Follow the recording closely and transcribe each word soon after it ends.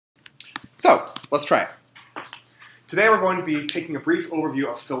So let's try it. Today we're going to be taking a brief overview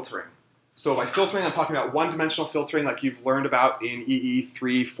of filtering. So by filtering, I'm talking about one-dimensional filtering like you've learned about in EE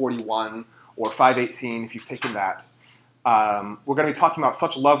 341 or 518 if you've taken that. We're going to be talking about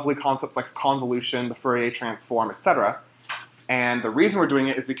such lovely concepts like convolution, the Fourier transform, etc. And the reason we're doing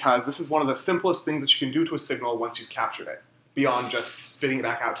it is because this is one of the simplest things that you can do to a signal once you've captured it, beyond just spitting it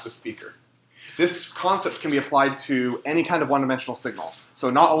back out to the speaker. This concept can be applied to any kind of one-dimensional signal. So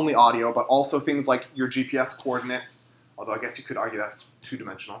not only audio, but also things like your GPS coordinates, although I guess you could argue that's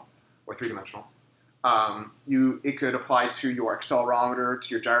two-dimensional or three-dimensional. It could apply to your accelerometer, to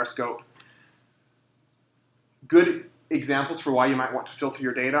your gyroscope. Good examples for why you might want to filter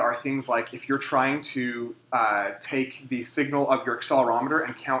your data are things like if you're trying to take the signal of your accelerometer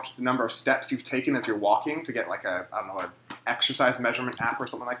and count the number of steps you've taken as you're walking to get like an exercise measurement app or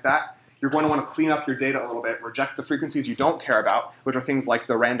something like that. You're going to want to clean up your data a little bit, reject the frequencies you don't care about, which are things like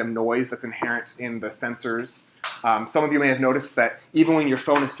the random noise that's inherent in the sensors. Some of you may have noticed that even when your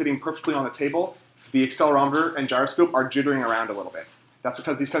phone is sitting perfectly on the table, the accelerometer and gyroscope are jittering around a little bit. That's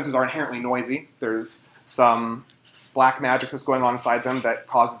because these sensors are inherently noisy. There's some black magic that's going on inside them that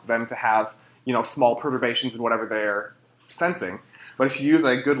causes them to have, small perturbations in whatever they're sensing. But if you use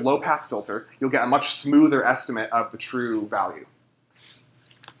a good low-pass filter, you'll get a much smoother estimate of the true value.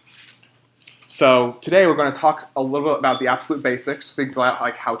 So today we're going to talk a little bit about the absolute basics, things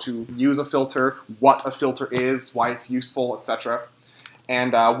like how to use a filter, what a filter is, why it's useful, etc.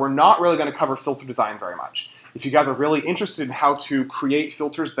 And we're not really going to cover filter design very much. If you guys are really interested in how to create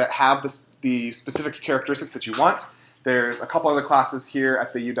filters that have the specific characteristics that you want, there's a couple other classes here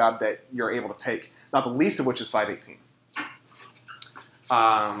at the UW that you're able to take, not the least of which is 518.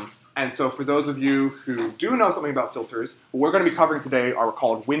 And so for those of you who do know something about filters, what we're going to be covering today are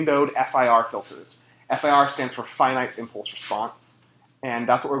called windowed FIR filters. FIR stands for finite impulse response, and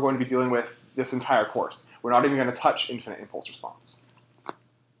that's what we're going to be dealing with this entire course. We're not even going to touch infinite impulse response.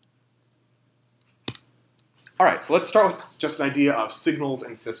 All right, so let's start with just an idea of signals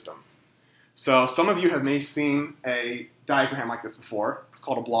and systems. So some of you may have seen a diagram like this before. It's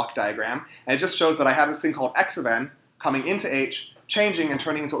called a block diagram, and it just shows that I have this thing called x of n coming into h, changing and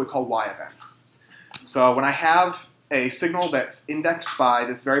turning into what we call y of n. So when I have a signal that's indexed by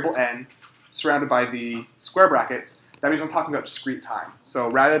this variable n, surrounded by the square brackets, that means I'm talking about discrete time. So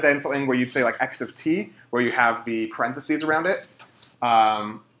rather than something where you'd say like x of t, where you have the parentheses around it,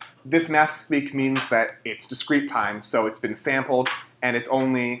 this math speak means that it's discrete time, so it's been sampled, and it's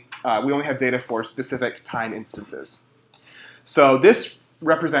only we only have data for specific time instances. So this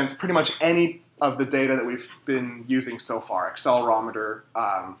represents pretty much any of the data that we've been using so far, accelerometer,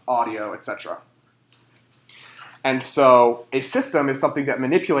 audio, etc. And so a system is something that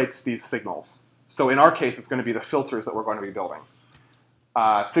manipulates these signals. So in our case, it's going to be the filters that we're going to be building.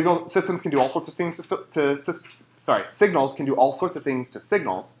 Systems can do all sorts of things signals can do all sorts of things to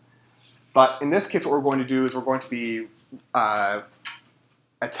signals, but in this case, what we're going to do is we're going to be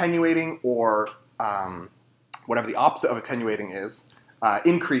attenuating, or whatever the opposite of attenuating is,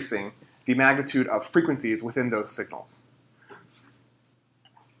 increasing the magnitude of frequencies within those signals.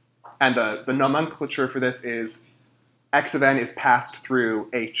 And the nomenclature for this is x of n is passed through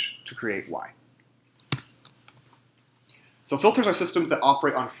h to create y. So filters are systems that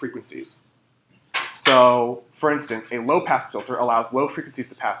operate on frequencies. So, for instance, a low-pass filter allows low frequencies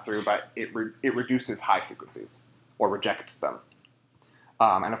to pass through, but it reduces high frequencies, or rejects them.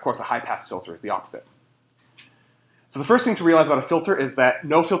 And of course, a high-pass filter is the opposite. So the first thing to realize about a filter is that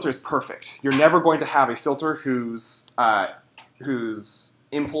no filter is perfect. You're never going to have a filter whose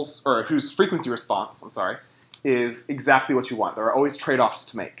frequency response, is exactly what you want. There are always trade-offs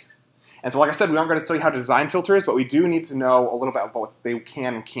to make. And so like I said, we aren't going to study how to design filters, but we do need to know a little bit about what they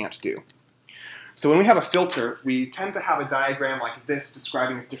can and can't do. So when we have a filter, we tend to have a diagram like this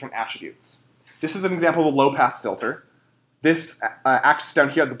describing its different attributes. This is an example of a low-pass filter. This axis down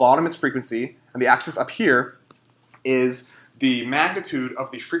here at the bottom is frequency, and the axis up here is the magnitude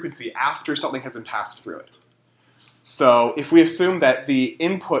of the frequency after something has been passed through it. So if we assume that the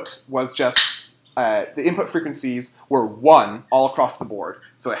input was just, the input frequencies were 1 all across the board,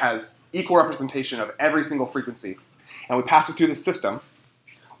 so it has equal representation of every single frequency, and we pass it through the system,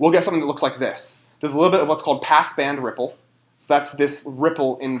 we'll get something that looks like this. There's a little bit of what's called passband ripple. So that's this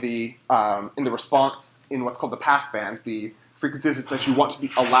ripple in the response in what's called the passband, the frequencies that you want to be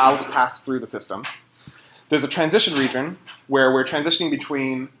allowed to pass through the system. There's a transition region where we're transitioning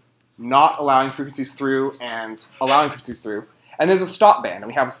between not allowing frequencies through and allowing frequencies through. And there's a stop band, and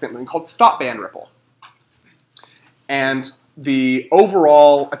we have something called stop band ripple. And the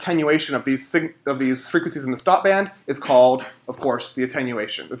overall attenuation of these frequencies in the stop band is called, of course, the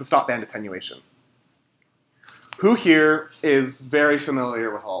attenuation, or the stop band attenuation. Who here is very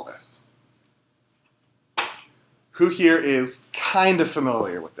familiar with all this? Who here is kind of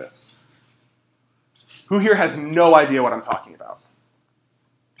familiar with this? Who here has no idea what I'm talking about?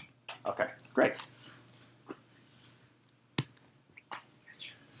 Okay, great.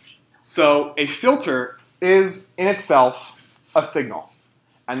 So a filter is in itself a signal.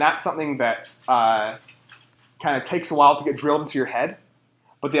 And that's something that kind of takes a while to get drilled into your head.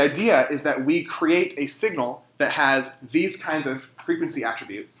 But the idea is that we create a signal that has these kinds of frequency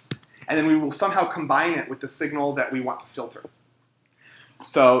attributes, and then we will somehow combine it with the signal that we want to filter.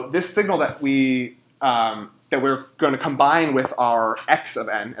 So this signal that we're going to combine with our x of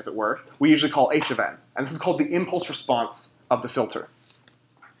n, as it were, we usually call h of n. And this is called the impulse response of the filter.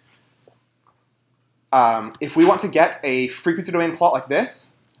 If we want to get a frequency domain plot like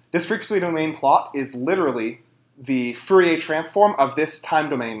this frequency domain plot is literally the Fourier transform of this time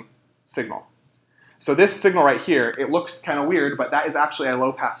domain signal. So this signal right here, it looks kind of weird, but that is actually a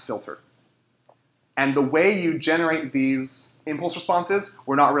low-pass filter. And the way you generate these impulse responses,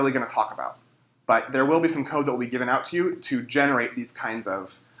 we're not really going to talk about. But there will be some code that will be given out to you to generate these kinds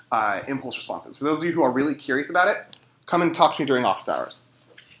of impulse responses. For those of you who are really curious about it, come and talk to me during office hours.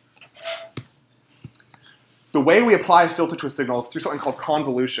 The way we apply a filter to a signal is through something called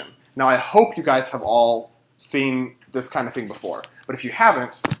convolution. Now, I hope you guys have all seen this kind of thing before. But if you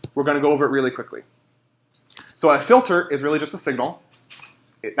haven't, we're going to go over it really quickly. So a filter is really just a signal.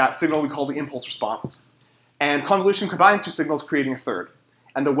 That signal we call the impulse response. And convolution combines two signals, creating a third.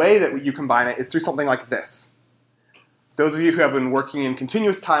 And the way that you combine it is through something like this. Those of you who have been working in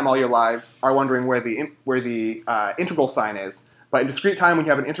continuous time all your lives are wondering where the integral sign is. But in discrete time, when you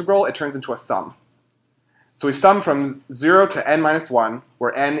have an integral, it turns into a sum. So we sum from 0 to n minus 1,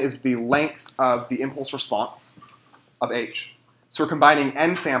 where n is the length of the impulse response of h. So we're combining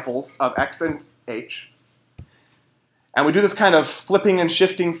n samples of x and h. And we do this kind of flipping and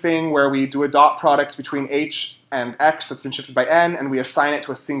shifting thing where we do a dot product between h and x that's been shifted by n, and we assign it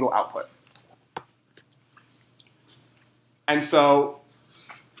to a single output. And so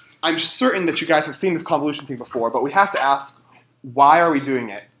I'm certain that you guys have seen this convolution thing before, but we have to ask, why are we doing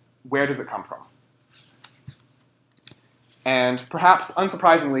it? Where does it come from? And perhaps,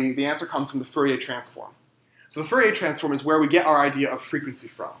 unsurprisingly, the answer comes from the Fourier transform. So the Fourier transform is where we get our idea of frequency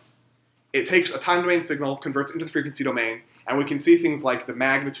from. It takes a time domain signal, converts it into the frequency domain, and we can see things like the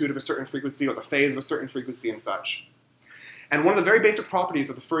magnitude of a certain frequency or the phase of a certain frequency and such. And one of the very basic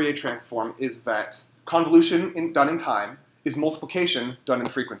properties of the Fourier transform is that convolution done in time is multiplication done in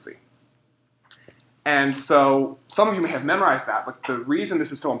frequency. And so some of you may have memorized that, but the reason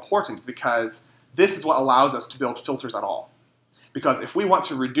this is so important is because this is what allows us to build filters at all. Because if we want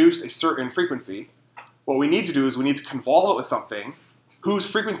to reduce a certain frequency, what we need to do is we need to convolve it with something whose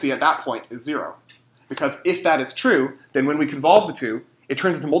frequency at that point is 0. Because if that is true, then when we convolve the two, it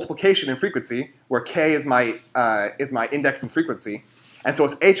turns into multiplication in frequency, where k is my index in frequency. And so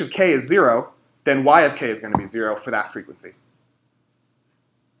if h of k is 0, then y of k is going to be 0 for that frequency.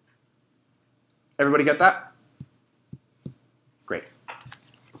 Everybody get that? Great.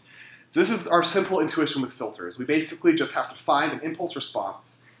 So this is our simple intuition with filters. We basically just have to find an impulse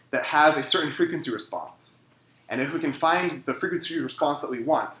response that has a certain frequency response. And if we can find the frequency response that we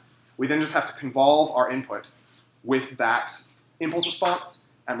want, we then just have to convolve our input with that impulse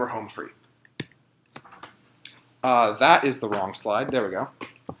response, and we're home free. That is the wrong slide. There we go.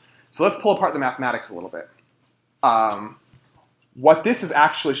 So let's pull apart the mathematics a little bit. What this is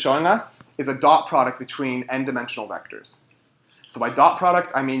actually showing us is a dot product between n-dimensional vectors. So by dot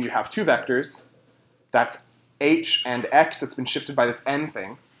product, I mean you have two vectors. That's h and x that's been shifted by this n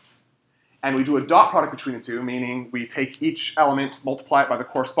thing. And we do a dot product between the two, meaning we take each element, multiply it by the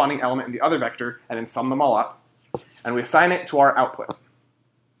corresponding element in the other vector, and then sum them all up. And we assign it to our output.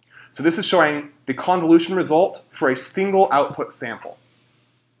 So this is showing the convolution result for a single output sample.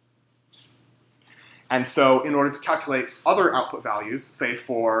 And so in order to calculate other output values, say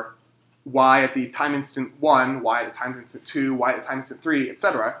for y at the time instant 1, y at the time instant 2, y at the time instant 3,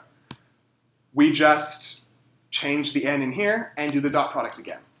 etc., we just change the n in here and do the dot product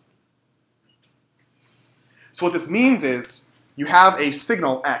again. So what this means is you have a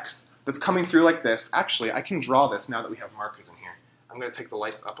signal x that's coming through like this. Actually, I can draw this now that we have markers in here. I'm going to take the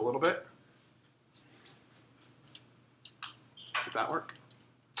lights up a little bit. Does that work?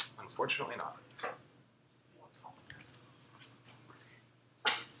 Unfortunately not.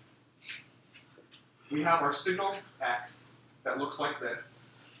 We have our signal x that looks like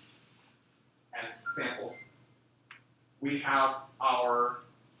this, and it's sampled. we have our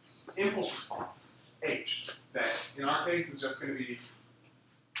impulse response, H, that in our case is just going to be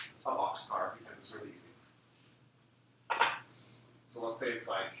a boxcar because it's really easy. So let's say it's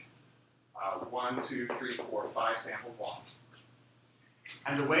like 1, 2, 3, 4, 5 samples long.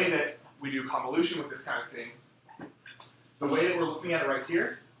 And the way that we do convolution with this kind of thing, the way that we're looking at it right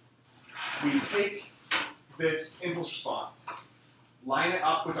here, we take this impulse response, line it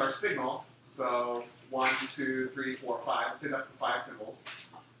up with our signal, so 1, 2, 3, 4, 5, let's say that's the 5 symbols,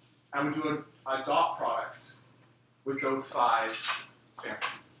 and we do a dot product with those 5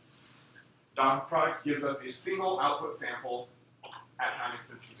 samples. Dot product gives us a single output sample at time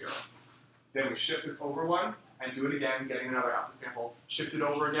instance 0. Then we shift this over one and do it again, getting another output sample, shift it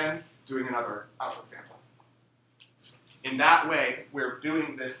over again, doing another output sample. In that way, we're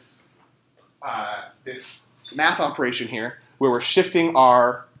doing this, this math operation here where we're shifting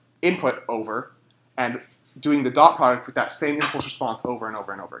our input over and doing the dot product with that same impulse response over and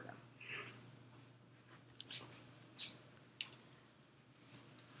over and over again.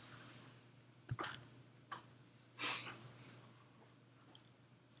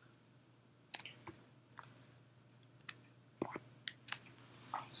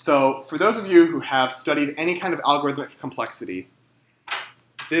 So for those of you who have studied any kind of algorithmic complexity,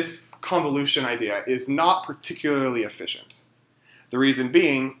 this convolution idea is not particularly efficient. The reason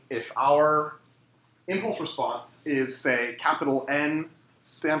being, if our impulse response is, say, capital N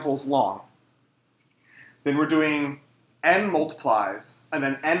samples long, then we're doing n multiplies and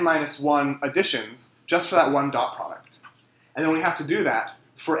then n minus 1 additions just for that one dot product. And then we have to do that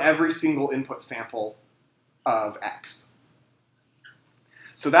for every single input sample of x.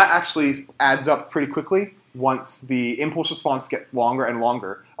 So that actually adds up pretty quickly once the impulse response gets longer and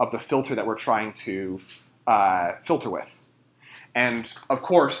longer of the filter that we're trying to filter with. And of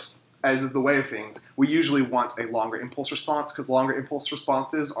course, as is the way of things, we usually want a longer impulse response because longer impulse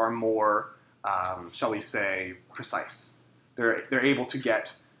responses are more, shall we say, precise. They're able to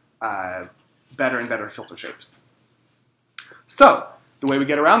get better and better filter shapes. So the way we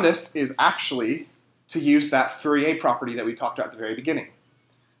get around this is actually to use that Fourier property that we talked about at the very beginning.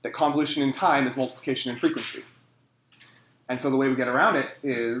 That convolution in time is multiplication in frequency. And so the way we get around it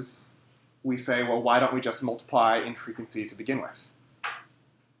is we say, well, why don't we just multiply in frequency to begin with?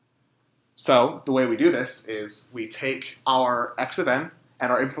 So the way we do this is we take our x of n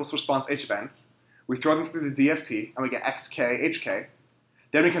and our impulse response h of n, we throw them through the DFT, and we get xk, hk.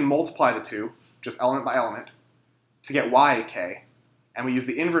 Then we can multiply the two, just element by element, to get yk, and we use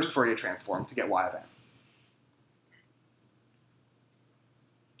the inverse Fourier transform to get y of n.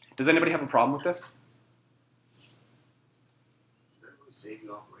 Does anybody have a problem with this? Does that really save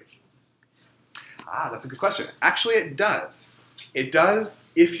you operations? Ah, that's a good question. Actually, it does. It does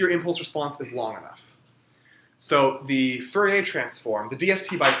if your impulse response is long enough. So the Fourier transform, the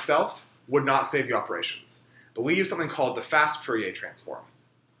DFT by itself, would not save you operations. But we use something called the fast Fourier transform.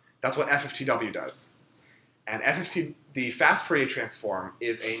 That's what f of tw does. And the fast Fourier transform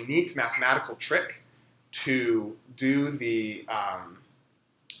is a neat mathematical trick to do the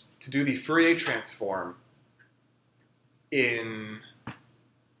Fourier transform in,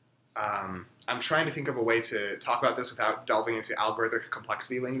 I'm trying to think of a way to talk about this without delving into algorithmic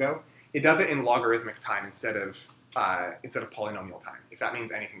complexity lingo. It does it in logarithmic time instead of polynomial time, if that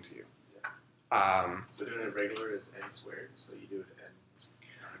means anything to you. Yeah. So doing it regular is n squared, so you do it n.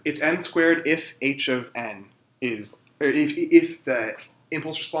 It's n squared if h of n is, or if the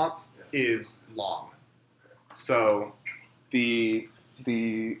impulse response is long. So the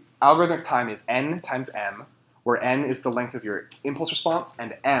algorithmic time is n times m, where n is the length of your impulse response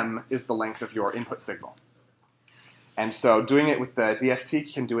and m is the length of your input signal. And so doing it with the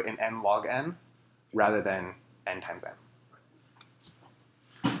DFT can do it in n log n rather than n times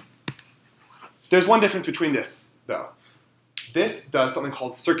m. There's one difference between this, though. This does something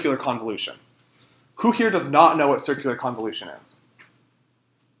called circular convolution. Who here does not know what circular convolution is?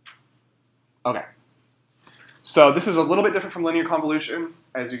 Okay. So this is a little bit different from linear convolution,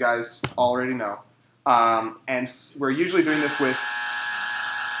 as you guys already know. And we're usually doing this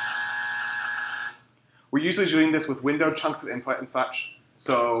with windowed chunks of input and such.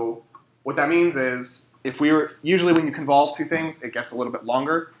 So what that means is usually when you convolve two things, it gets a little bit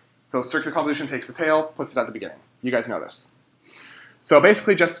longer. So circular convolution takes the tail, puts it at the beginning. You guys know this. So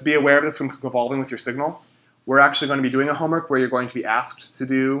basically, just to be aware of this when convolving with your signal, we're actually going to be doing a homework where you're going to be asked to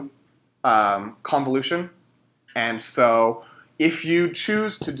do convolution. And so if you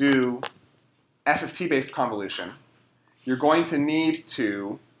choose to do f of t-based convolution, you're going to need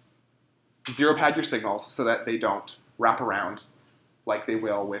to zero pad your signals so that they don't wrap around like they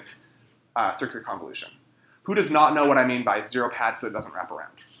will with circular convolution. Who does not know what I mean by 0 pad so it doesn't wrap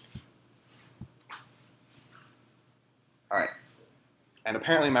around? All right. And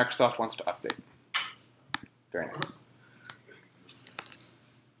apparently Microsoft wants to update. Very nice.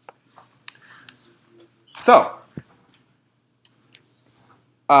 So,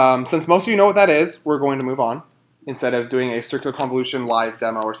 since most of you know what that is, we're going to move on instead of doing a circular convolution live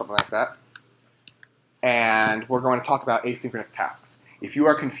demo or something like that. And we're going to talk about asynchronous tasks. If you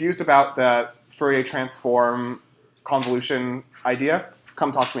are confused about the Fourier transform convolution idea,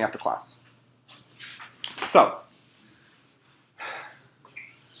 come talk to me after class. So,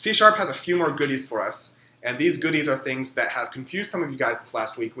 C# has a few more goodies for us, and these goodies are things that have confused some of you guys this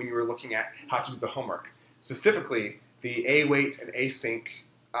last week when you were looking at how to do the homework. Specifically, the await and async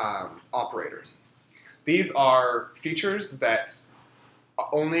operators. These are features that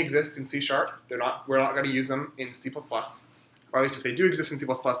only exist in C#. We're not going to use them in C++, or at least if they do exist in C++,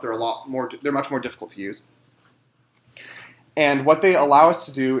 they're much more difficult to use. And what they allow us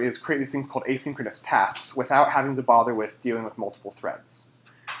to do is create these things called asynchronous tasks without having to bother with dealing with multiple threads.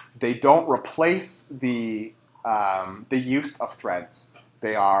 They don't replace the use of threads.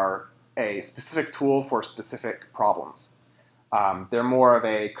 They are a specific tool for specific problems. They're more of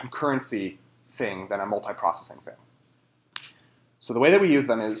a concurrency thing than a multiprocessing thing. So the way that we use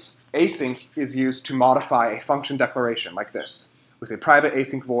them is async is used to modify a function declaration like this. We say private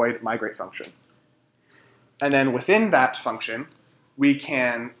async void migrate function. And then within that function, we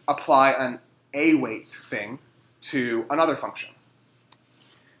can apply an await thing to another function.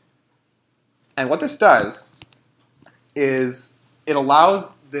 And what this does is it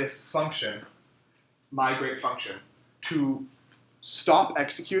allows this function, migrate function, to stop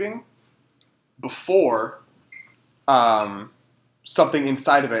executing before something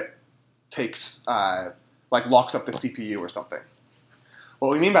inside of it takes, locks up the CPU or something.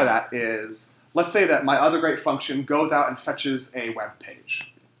 What we mean by that is, let's say that my other great function goes out and fetches a web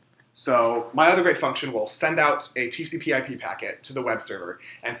page. So my other great function will send out a TCP/IP packet to the web server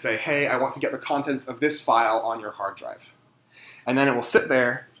and say, hey, I want to get the contents of this file on your hard drive. And then it will sit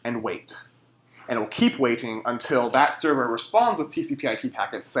there and wait. And it will keep waiting until that server responds with TCP/IP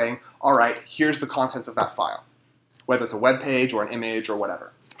packets saying, all right, here's the contents of that file, whether it's a web page or an image or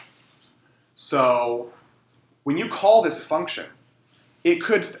whatever. So when you call this function, it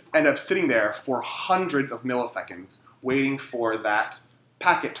could end up sitting there for hundreds of milliseconds waiting for that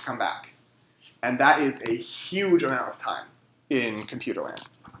packet to come back. And that is a huge amount of time in computer land.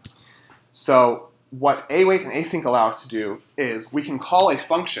 So what await and async allow us to do is we can call a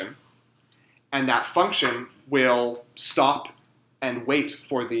function, and that function will stop and wait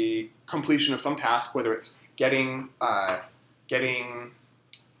for the completion of some task, whether it's getting a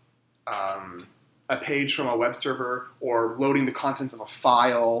page from a web server, or loading the contents of a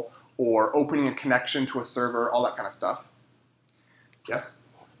file, or opening a connection to a server, all that kind of stuff. Yes?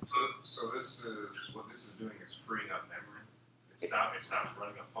 So this is what this is doing is freeing up memory. It stops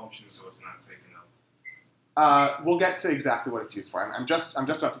running a function, so it's not taking up. We'll get to exactly what it's used for. I'm just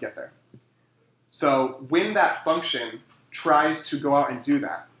about to get there. So when that function tries to go out and do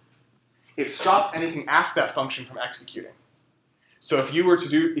that, it stops anything after that function from executing. So if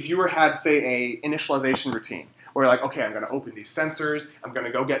you had, say, a initialization routine, where you're like, okay, I'm going to open these sensors, I'm going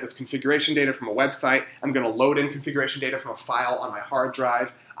to go get this configuration data from a website, I'm going to load in configuration data from a file on my hard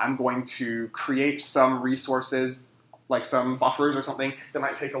drive, I'm going to create some resources, like some buffers or something that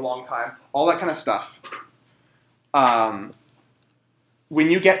might take a long time, all that kind of stuff. When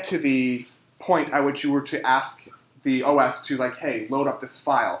you get to the point at which you were to ask the OS to, like, hey, load up this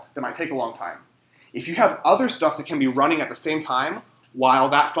file, that might take a long time. If you have other stuff that can be running at the same time while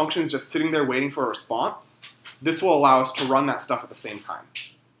that function is just sitting there waiting for a response, this will allow us to run that stuff at the same time.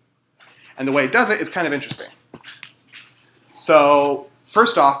 And the way it does it is kind of interesting. So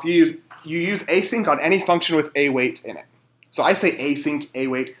first off, you use async on any function with await in it. So I say async,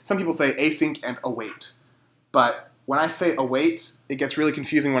 await. Some people say async and await. But when I say await, it gets really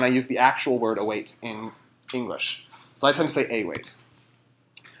confusing when I use the actual word await in English. So I tend to say await.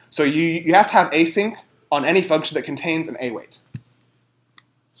 So you have to have async on any function that contains an await.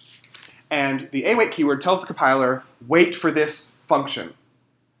 And the await keyword tells the compiler, wait for this function.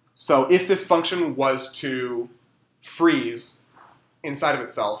 So if this function was to freeze inside of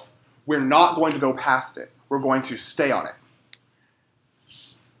itself, we're not going to go past it. We're going to stay on it.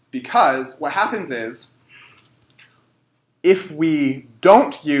 Because what happens is, if we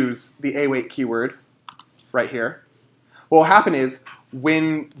don't use the await keyword right here, what will happen is,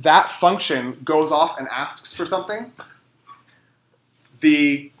 when that function goes off and asks for something,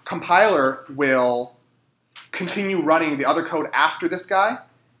 the compiler will continue running the other code after this guy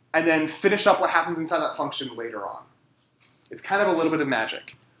and then finish up what happens inside that function later on. It's kind of a little bit of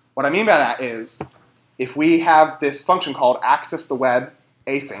magic. What I mean by that is, if we have this function called access the web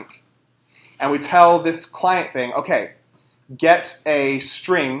async, and we tell this client thing, okay, get a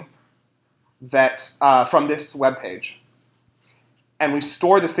string that from this web page, and we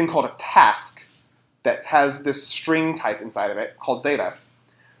store this thing called a task that has this string type inside of it called data.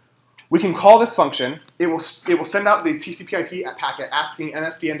 We can call this function. It will send out the TCP/IP packet asking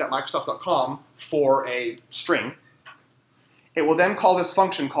msdn.microsoft.com for a string. It will then call this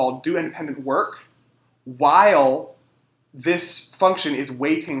function called do independent work while this function is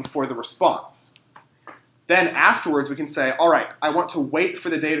waiting for the response. Then afterwards we can say, all right, I want to wait for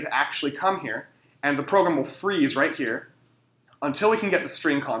the data to actually come here, and the program will freeze right here until we can get the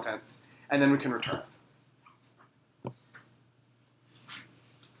string contents, and then we can return.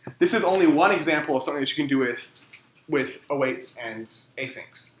 This is only one example of something that you can do with awaits and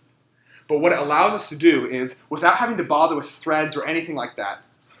asyncs. But what it allows us to do is, without having to bother with threads or anything like that,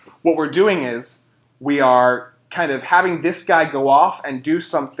 what we're doing is we are kind of having this guy go off and do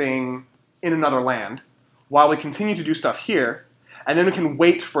something in another land while we continue to do stuff here, and then we can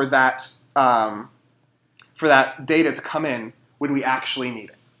wait for that data to come in when we actually need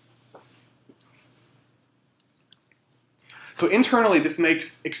it. So internally, this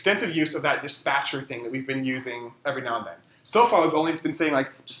makes extensive use of that dispatcher thing that we've been using every now and then. So far, we've only been saying like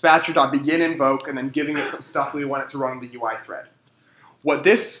dispatcher.begin invoke and then giving it some stuff that we want it to run in the UI thread. What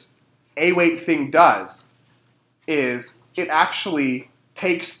this await thing does is it actually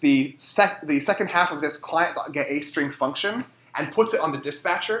takes the second half of this client.getAstring function and puts it on the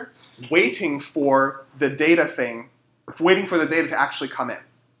dispatcher, waiting for the data to actually come in.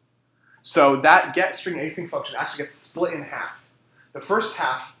 So that getStringAsync function actually gets split in half. The first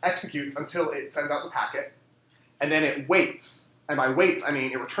half executes until it sends out the packet, and then it waits. And by waits, I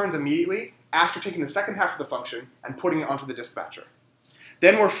mean it returns immediately after taking the second half of the function and putting it onto the dispatcher.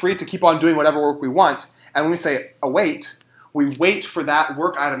 Then we're free to keep on doing whatever work we want, and when we say await, we wait for that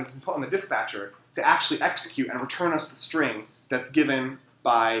work item that's put on the dispatcher to actually execute and return us the string that's given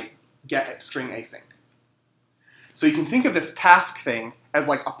by getStringAsync. So you can think of this task thing as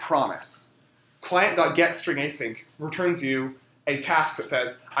like a promise. Client.getStringAsync returns you a task that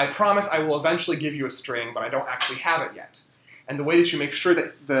says, I promise I will eventually give you a string, but I don't actually have it yet. And the way that you make sure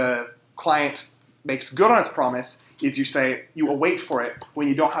that the client makes good on its promise is you await for it when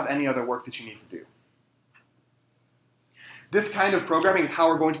you don't have any other work that you need to do. This kind of programming is how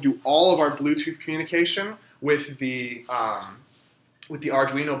we're going to do all of our Bluetooth communication with the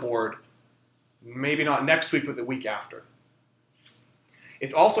Arduino board, maybe not next week, but the week after.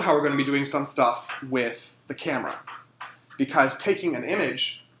 It's also how we're going to be doing some stuff with the camera, because taking an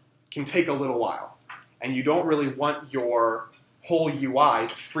image can take a little while, and you don't really want your whole UI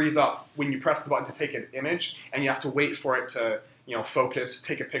to freeze up when you press the button to take an image, and you have to wait for it to focus,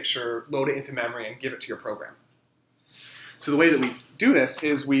 take a picture, load it into memory, and give it to your program. So the way that we do this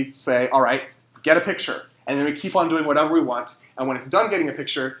is we say, all right, get a picture, and then we keep on doing whatever we want, and when it's done getting a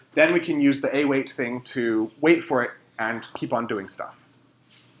picture, then we can use the await thing to wait for it and keep on doing stuff.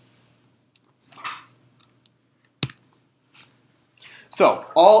 So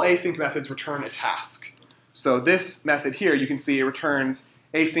all async methods return a task. So this method here, you can see it returns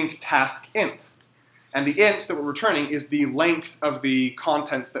async task int. And the int that we're returning is the length of the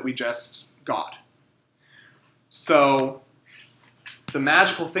contents that we just got. So the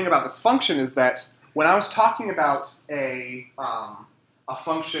magical thing about this function is that when I was talking about a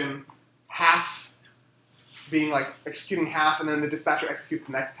function half being like executing half and then the dispatcher executes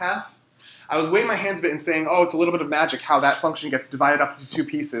the next half, I was waving my hands a bit and saying, oh, it's a little bit of magic how that function gets divided up into two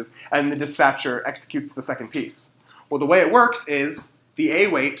pieces and the dispatcher executes the second piece. Well, the way it works is the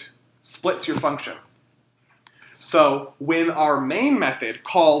await splits your function. So when our main method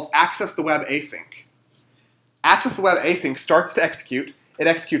calls access the web async, access the web async starts to execute. It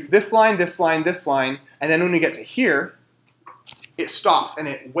executes this line, this line, this line, and then when we get to here, it stops and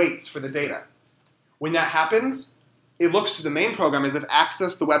it waits for the data. When that happens, it looks to the main program as if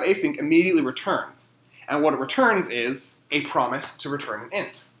access the web async immediately returns. And what it returns is a promise to return an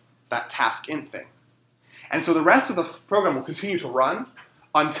int, that task int thing. And so the rest of the program will continue to run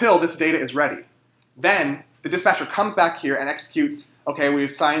until this data is ready. Then the dispatcher comes back here and executes, okay, we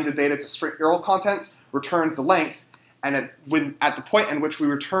assigned the data to string URL contents, returns the length, and at the point in which we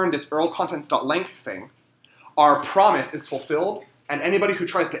return this URL contents.length thing, our promise is fulfilled, and anybody who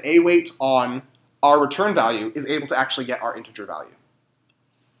tries to await on our return value is able to actually get our integer value.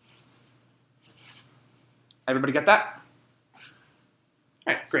 Everybody get that? All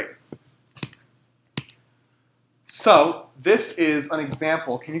right, great. So this is an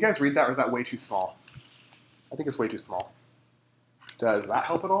example. Can you guys read that, or is that way too small? I think it's way too small. Does that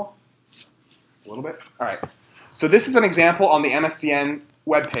help at all? A little bit? All right. So this is an example on the MSDN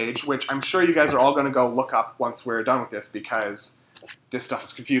webpage, which I'm sure you guys are all going to go look up once we're done with this, because this stuff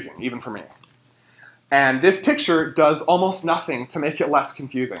is confusing, even for me. And this picture does almost nothing to make it less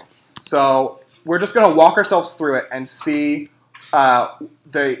confusing. So we're just going to walk ourselves through it and see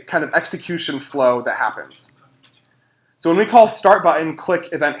the kind of execution flow that happens. So when we call start button click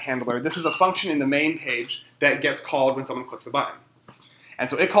event handler, this is a function in the main page that gets called when someone clicks a button. And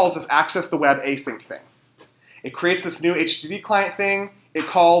so it calls this access the web async thing. It creates this new HTTP client thing. It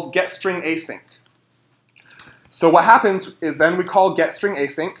calls getString async. So what happens is then we call getString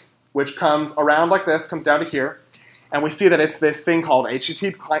async, which comes around like this, comes down to here, and we see that it's this thing called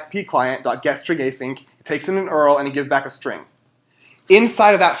HTTP client.getString async. It takes in an URL and it gives back a string.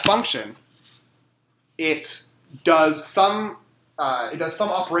 Inside of that function, it does some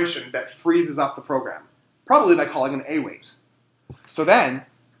operation that freezes up the program, probably by calling an await. So then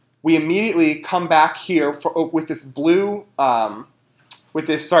we immediately come back here with this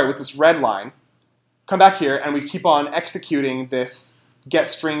red line. Come back here and we keep on executing this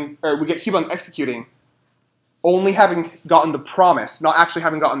getString, or we keep on executing, only having gotten the promise, not actually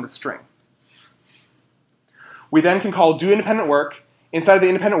having gotten the string. We then can call do independent work. Inside of the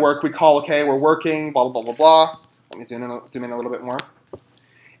independent work, we call, okay, we're working, blah, blah, blah, blah, blah. Let me zoom in a little bit more.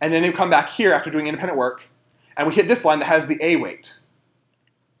 And then we come back here after doing independent work, and we hit this line that has the await.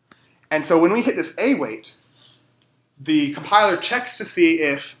 And so when we hit this await, the compiler checks to see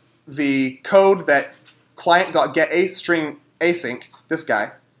if the code that client.getAstring async, this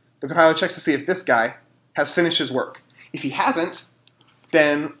guy, the compiler checks to see if this guy has finished his work. If he hasn't,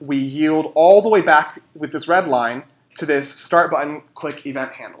 then we yield all the way back with this red line to this start button click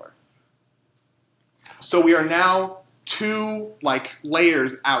event handler. So we are now two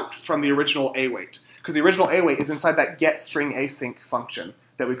layers out from the original await, because the original await is inside that getString async function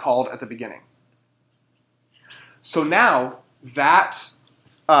that we called at the beginning. So now that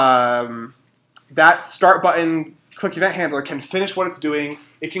that start button click event handler can finish what it's doing.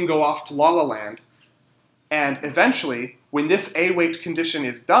 It can go off to La La Land, and eventually, when this await condition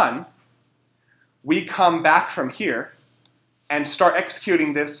is done, we come back from here and start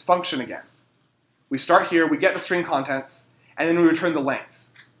executing this function again. We start here, we get the string contents, and then we return the length.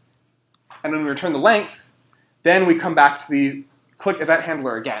 And when we return the length, then we come back to the click event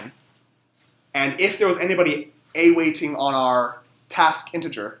handler again. And if there was anybody awaiting on our task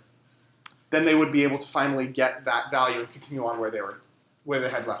integer, then they would be able to finally get that value and continue on where they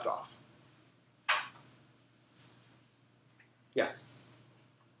had left off. Yes?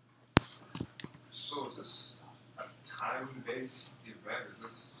 So is this a time-based event? Is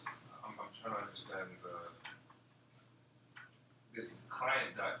this? I'm trying to understand this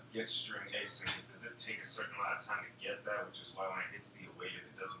client.getString async. Does it take a certain amount of time to get that? Which is why when it hits the await,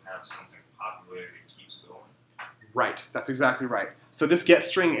 it doesn't have something populated. It keeps going. Right. That's exactly right. So this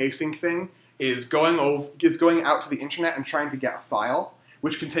getString async thing is going out to the internet and trying to get a file,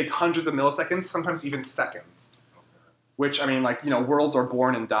 which can take hundreds of milliseconds, sometimes even seconds. Which, I mean, worlds are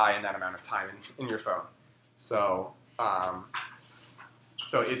born and die in that amount of time in your phone. So,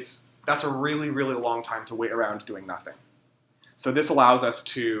 that's a really, really long time to wait around doing nothing. So this allows us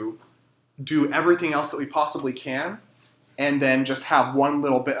to do everything else that we possibly can, and then just have one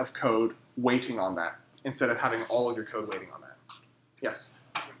little bit of code waiting on that, instead of having all of your code waiting on that. Yes?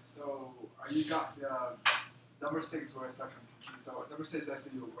 Okay, so you got the number 6 where it's not confused. So number 6 is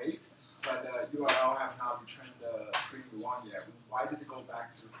you wait, but the URL have not returned the string you want yet. Why does it go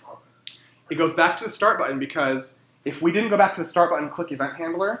back to the start button? It goes back to the start button because if we didn't go back to the start button click event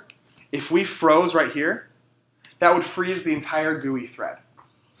handler, if we froze right here, that would freeze the entire GUI thread.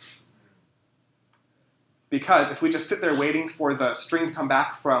 Because if we just sit there waiting for the string to come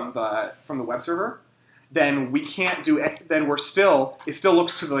back from the web server, then we can't do it. Then it still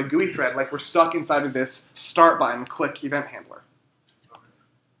looks to the GUI thread like we're stuck inside of this start button click event handler. Okay.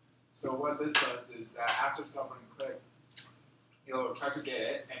 So what this does is that after start button click, it'll try to get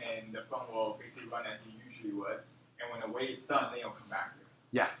it, and then the phone will basically run as you usually would. And when the wait is done, then it'll come back here.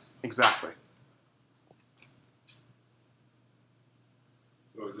 Yes, exactly.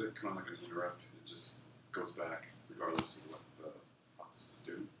 So is it kind of like an interrupt? It just goes back regardless of what the process is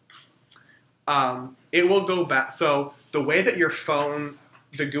doing? It will go back. So the way that your phone,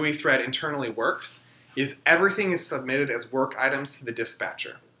 the GUI thread internally works, is everything is submitted as work items to the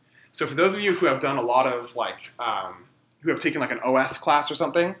dispatcher. So for those of you who have done a lot of who have taken an OS class or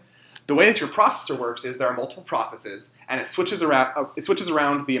something, the way that your processor works is there are multiple processes, and it switches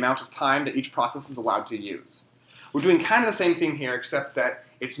around the amount of time that each process is allowed to use. We're doing kind of the same thing here, except that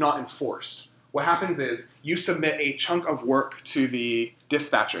it's not enforced. What happens is you submit a chunk of work to the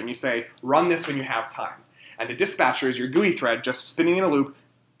dispatcher, and you say, run this when you have time. And the dispatcher is your GUI thread just spinning in a loop,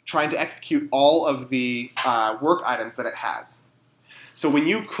 trying to execute all of the work items that it has. So when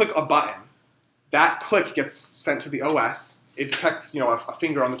you click a button, that click gets sent to the OS. It detects a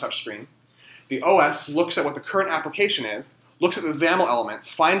finger on the touch screen. The OS looks at what the current application is, looks at the XAML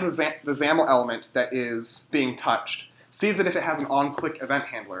elements, finds the XAML element that is being touched, sees that if it has an on-click event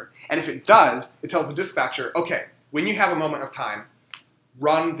handler, and if it does, it tells the dispatcher, okay, when you have a moment of time,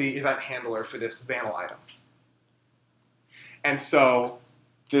 run the event handler for this XAML item. And so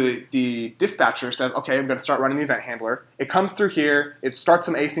the dispatcher says, okay, I'm going to start running the event handler. It comes through here, it starts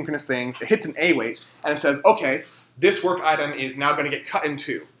some asynchronous things, it hits an await, and it says, okay, this work item is now going to get cut in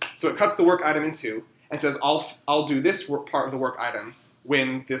two. So it cuts the work item in two and says, I'll do this part of the work item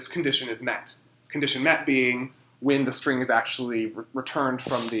when this condition is met. Condition met being when the string is actually returned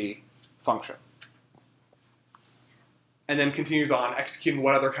from the function. And then continues on executing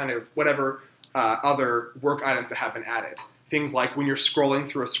whatever other work items that have been added. Things like when you're scrolling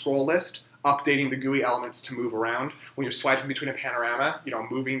through a scroll list, updating the GUI elements to move around. When you're swiping between a panorama,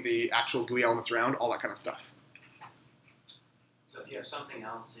 moving the actual GUI elements around, all that kind of stuff. So if you have something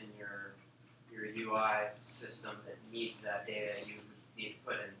else in your UI system that needs that data, you need to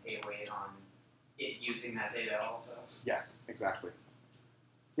put an await on it using that data also? Yes, exactly.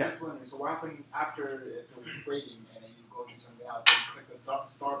 Yes? So what happens after it's waiting and then you go do something else, then you click the start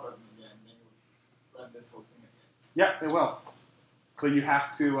button again, and then you run this whole thing again? Yeah, it will. So you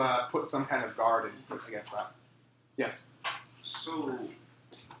have to put some kind of guard against that. Yes? So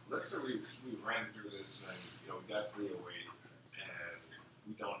let's say we ran through this and we got to the await and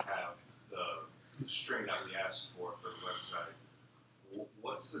we don't have the string that we asked for the website.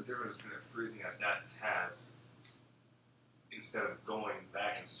 What's the difference between freezing at that task instead of going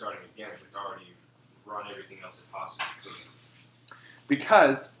back and starting again if it's already run everything else it possibly could?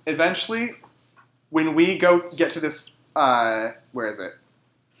 Because eventually, when we get to this, where is it?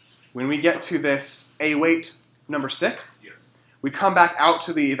 When we get to this await number 6, yes, we come back out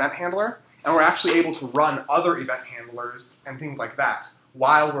to the event handler, and we're actually able to run other event handlers and things like that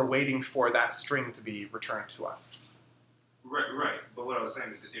while we're waiting for that string to be returned to us. Right. But what I was saying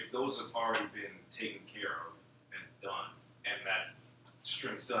is that if those have already been taken care of and done, and that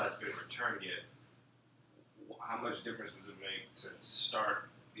string still hasn't been returned yet, how much difference does it make to start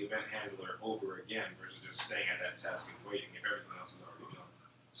the event handler over again versus just staying at that task and waiting if everything else is already done?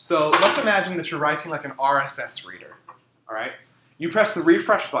 So let's imagine that you're writing like an RSS reader, all right? You press the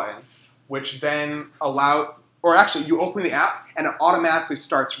refresh button, which then you open the app and it automatically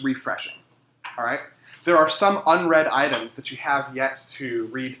starts refreshing, all right? There are some unread items that you have yet to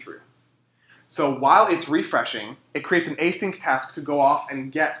read through. So while it's refreshing, it creates an async task to go off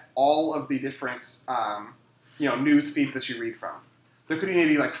and get all of the different news feeds that you read from. There could be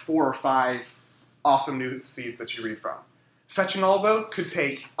maybe like 4 or 5 awesome news feeds that you read from. Fetching all of those could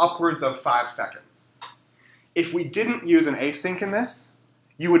take upwards of 5 seconds. If we didn't use an async in this,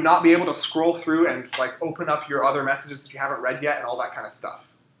 you would not be able to scroll through and open up your other messages that you haven't read yet and all that kind of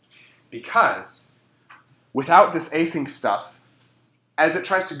stuff. Because without this async stuff, as it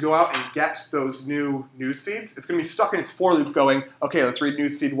tries to go out and get those new news feeds, it's going to be stuck in its for loop going, okay, let's read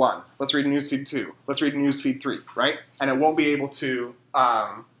newsfeed 1, let's read newsfeed 2, let's read newsfeed 3, right? And it won't be able to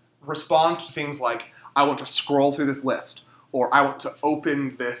respond to things like, I want to scroll through this list, or I want to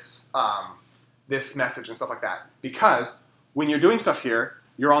open this, this message and stuff like that. Because when you're doing stuff here,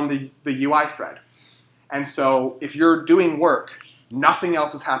 you're on the UI thread. And so if you're doing work, nothing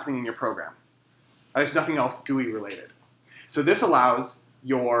else is happening in your program. There's nothing else GUI related. So this allows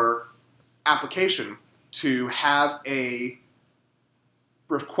your application to have a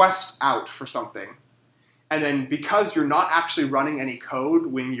request out for something. And then because you're not actually running any code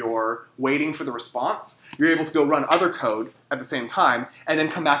when you're waiting for the response, you're able to go run other code at the same time and then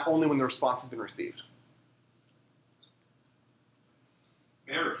come back only when the response has been received.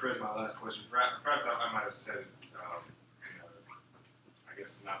 May I rephrase my last question? Perhaps I might have said it, I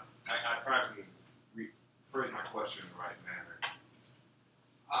guess not. I perhaps didn't rephrase my question in the right manner.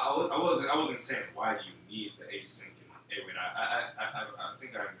 I wasn't saying why do you need the async and await. I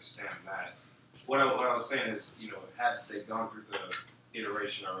think I understand that. What I was saying is, had they gone through the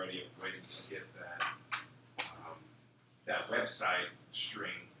iteration already of waiting to get that website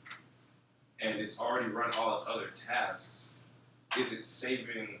string, and it's already run all its other tasks, is it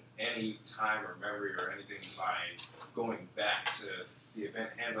saving any time or memory or anything by going back to the event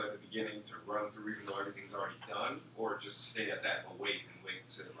handler at the beginning to run through even though everything's already done, or just stay at that await and wait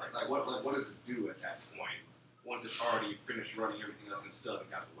to what does it do at that point once it's already finished running everything else and still hasn't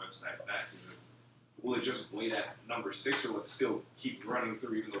got the website back? Will it just wait at number 6, or will it still keep running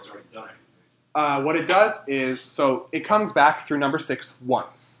through even though it's already done everything? What it does is, so it comes back through number 6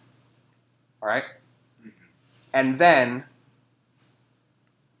 once. All right? And then,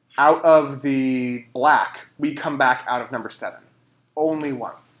 out of the black, we come back out of number 7. Only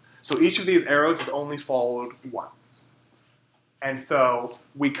once. So each of these arrows is only followed once. And so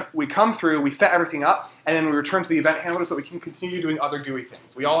we come through, we set everything up, and then we return to the event handler so we can continue doing other GUI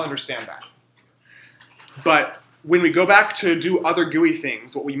things. We all understand that. But when we go back to do other GUI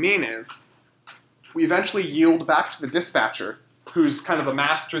things, what we mean is we eventually yield back to the dispatcher, who's kind of a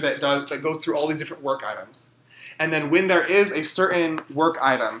master that goes through all these different work items. And then when there is a certain work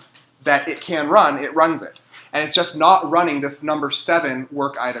item that it can run, it runs it. And it's just not running this number 7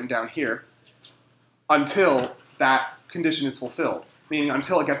 work item down here until that condition is fulfilled, meaning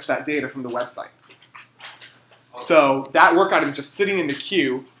until it gets that data from the website. So that work item is just sitting in the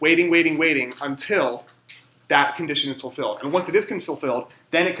queue, waiting until that condition is fulfilled. And once it is fulfilled,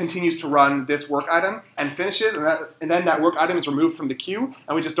 then it continues to run this work item and finishes, and then that work item is removed from the queue,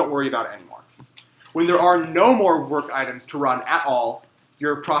 and we just don't worry about it anymore. When there are no more work items to run at all,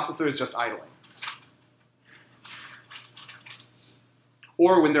 your processor is just idling.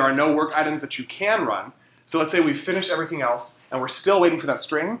 Or when there are no work items that you can run, so let's say we've finished everything else, and we're still waiting for that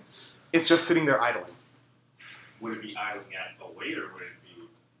string, it's just sitting there idling. Would it be idling at a wait, or would it be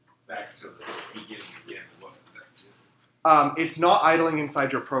back to the beginning again? What would that do? It's not idling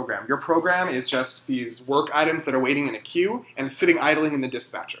inside your program. Your program is just these work items that are waiting in a queue, and it's sitting idling in the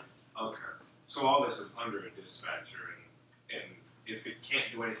dispatcher. Okay. So all this is under a dispatcher, and if it can't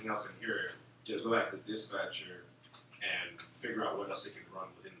do anything else in here, just go back to the dispatcher and figure out what else it can run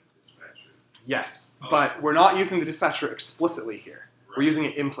within the dispatcher. Yes, but we're not using the dispatcher explicitly here. Right. We're using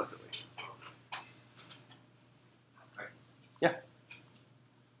it implicitly. Yeah?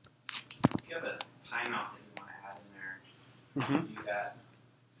 If you have a timeout that you want to add in there, Mm-hmm. can you do that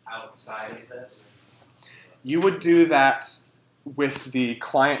outside of this? You would do that with the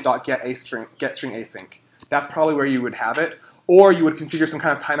client.getString async. That's probably where you would have it. Or you would configure some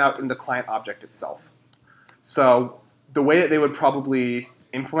kind of timeout in the client object itself. So the way that they would probably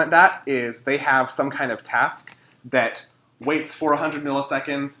implement that is they have some kind of task that waits for 100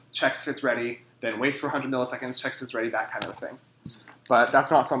 milliseconds, checks if it's ready, then waits for 100 milliseconds, checks if it's ready, that kind of thing. But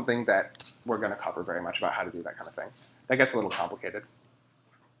that's not something that we're going to cover very much about how to do that kind of thing. That gets a little complicated.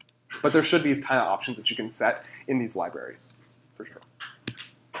 But there should be these timeout options that you can set in these libraries, for sure.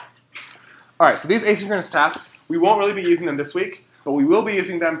 All right, so these asynchronous tasks, we won't really be using them this week, but we will be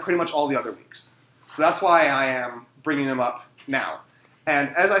using them pretty much all the other weeks. So that's why I am bringing them up now.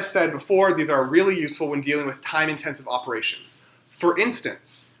 And as I said before, these are really useful when dealing with time-intensive operations. For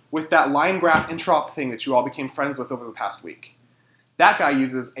instance, with that line graph interop thing that you all became friends with over the past week, that guy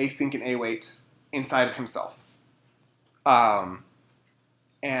uses async and await inside of himself. And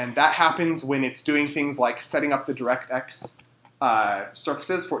that happens when it's doing things like setting up the DirectX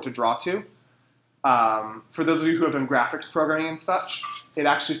surfaces for it to draw to. For those of you who have done graphics programming and such, it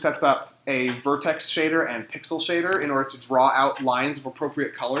actually sets up a vertex shader and pixel shader in order to draw out lines of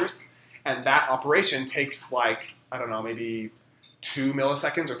appropriate colors. And that operation takes like, I don't know, maybe 2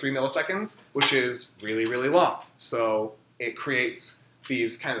 milliseconds or 3 milliseconds, which is really, really long. So it creates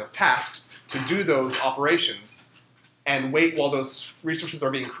these kind of tasks to do those operations and wait while those resources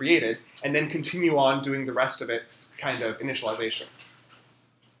are being created, and then continue on doing the rest of its kind of initialization.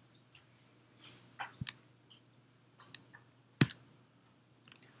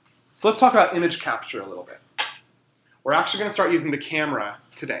 So let's talk about image capture a little bit. We're actually going to start using the camera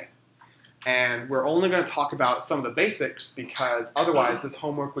today. And we're only going to talk about some of the basics because otherwise this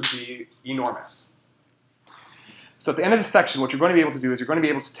homework would be enormous. So at the end of the section, what you're going to be able to do is you're going to be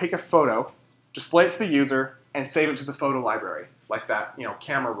able to take a photo, display it to the user, and save it to the photo library, like that,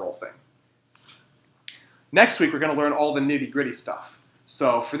 camera roll thing. Next week, we're going to learn all the nitty-gritty stuff.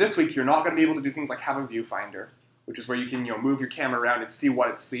 So for this week, you're not going to be able to do things like have a viewfinder, which is where you can move your camera around and see what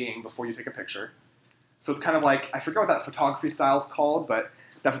it's seeing before you take a picture. So it's kind of like, I forget what that photography style is called, but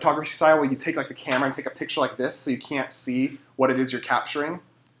that photography style where you take like the camera and take a picture like this so you can't see what it is you're capturing.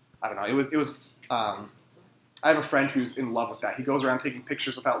 I don't know, it was I have a friend who's in love with that. He goes around taking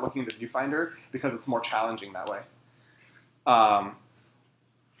pictures without looking at the viewfinder because it's more challenging that way.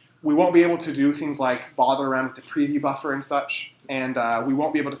 We won't be able to do things like bother around with the preview buffer and such, and we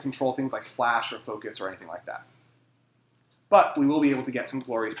won't be able to control things like flash or focus or anything like that. But we will be able to get some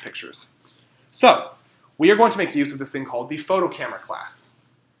glorious pictures. So we are going to make use of this thing called the photo camera class.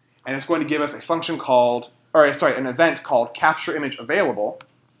 And it's going to give us a function called, an event called capture image available.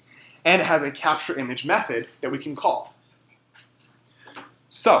 And it has a capture image method that we can call.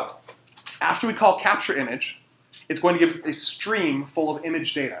 So, after we call capture image, it's going to give us a stream full of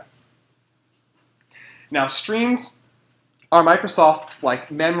image data. Now, streams are Microsoft's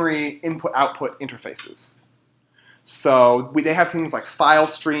like memory input-output interfaces. So they have things like file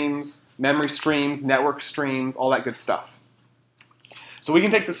streams, memory streams, network streams, all that good stuff. So we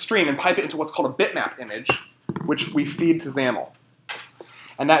can take this stream and pipe it into what's called a bitmap image, which we feed to XAML.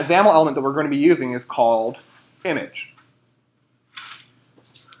 And that XAML element that we're going to be using is called image.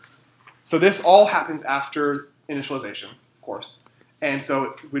 So this all happens after initialization, of course. And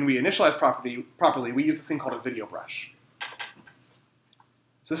so when we initialize properly, we use this thing called a video brush.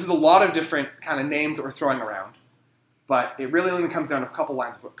 So this is a lot of different kind of names that we're throwing around, but it really only comes down to a couple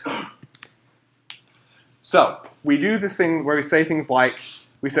lines of code. So we do this thing where we say things like,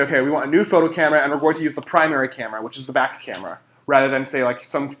 we say, okay, we want a new photo camera, and we're going to use the primary camera, which is the back camera, rather than say like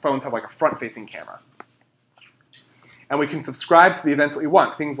some phones have like a front-facing camera. And we can subscribe to the events that we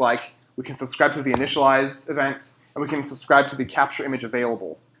want. Things like we can subscribe to the initialized event, and we can subscribe to the capture image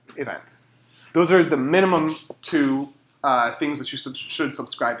available event. Those are the minimum two things that you should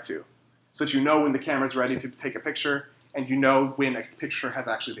subscribe to, so that you know when the camera is ready to take a picture, and you know when a picture has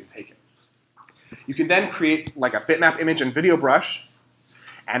actually been taken. You can then create like a bitmap image and video brush,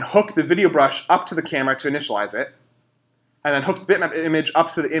 and hook the video brush up to the camera to initialize it, and then hook the bitmap image up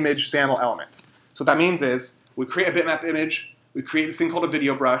to the image XAML element. So what that means is, we create a bitmap image, we create this thing called a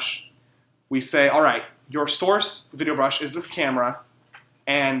video brush, we say, all right, your source video brush is this camera,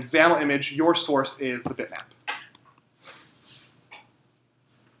 and XAML image, your source is the bitmap.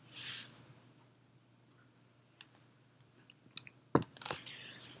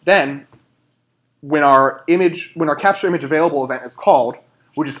 Then, when our capture image available event is called,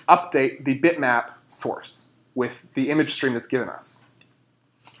 we'll just update the bitmap source with the image stream that's given us.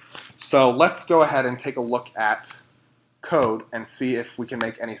 So let's go ahead and take a look at code and see if we can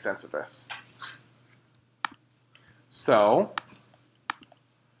make any sense of this. So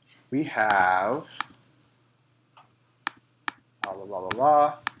we have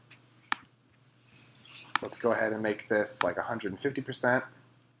Let's go ahead and make this like 150%.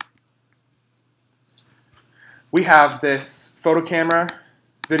 We have this photo camera,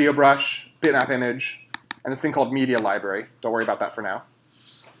 video brush, bitmap image, and this thing called media library. Don't worry about that for now.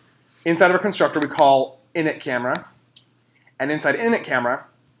 Inside of our constructor, we call init camera. And inside init camera,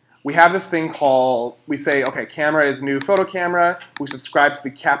 we have this thing called, we say, okay, camera is new photo camera. We subscribe to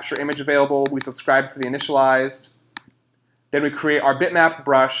the capture image available. We subscribe to the initialized. Then we create our bitmap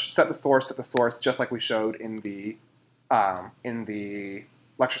brush, set the source, just like we showed in the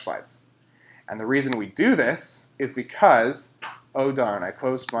lecture slides. And the reason we do this is because, oh darn, I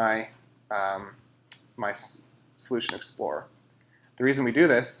closed my, my Solution Explorer. The reason we do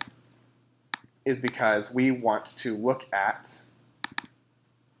this is because we want to look at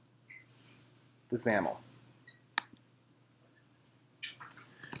the XAML.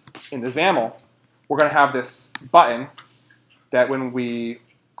 In the XAML, we're going to have this button that when we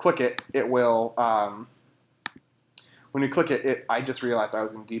click it, it will, when we click it, I just realized I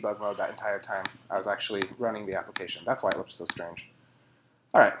was in debug mode that entire time. I was actually running the application. That's why it looked so strange.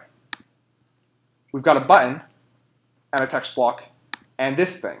 All right. We've got a button and a text block and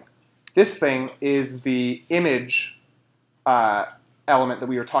this thing. This thing is the image element that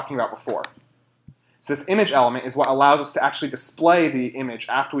we were talking about before. So this image element is what allows us to actually display the image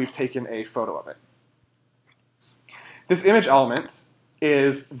after we've taken a photo of it. This image element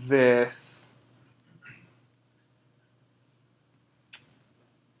is this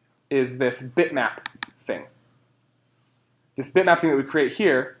bitmap thing. This bitmap thing that we create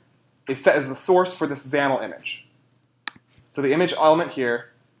here is set as the source for this XAML image. So the image element here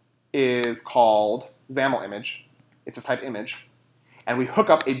is called XAML image. It's of type image. And we hook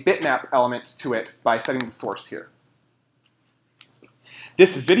up a bitmap element to it by setting the source here.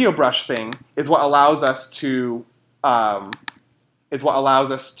 This video brush thing is what allows us to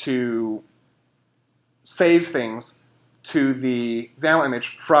save things to the XAML image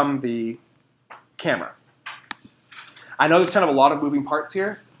from the camera. I know there's kind of a lot of moving parts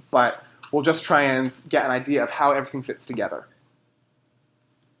here, but we'll just try and get an idea of how everything fits together.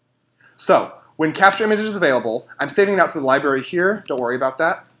 So, when capture image is available, I'm saving it out to the library here. Don't worry about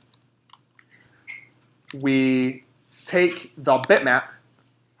that. We take the bitmap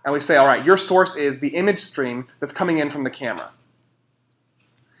and we say, all right, your source is the image stream that's coming in from the camera.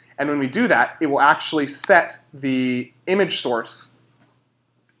 And when we do that, it will actually set the image source,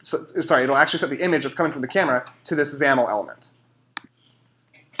 it'll actually set the image that's coming from the camera to this XAML element.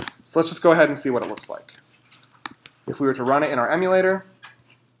 So let's just go ahead and see what it looks like. If we were to run it in our emulator,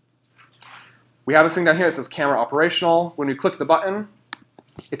 we have this thing down here that says camera operational. When we click the button,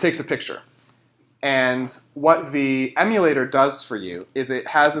 it takes a picture. And what the emulator does for you is it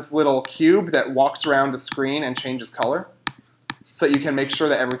has this little cube that walks around the screen and changes color so that you can make sure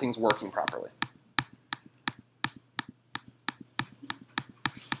that everything's working properly.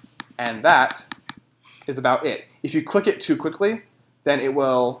 And that is about it. If you click it too quickly, then it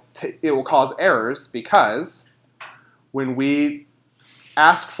will cause errors, because when we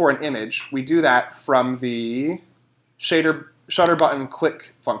ask for an image, we do that from the shutter button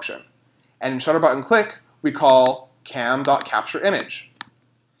click function. And in shutter button click, we call cam.captureImage.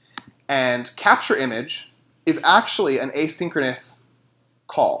 And capture image is actually an asynchronous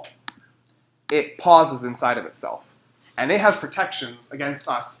call. It pauses inside of itself. And it has protections against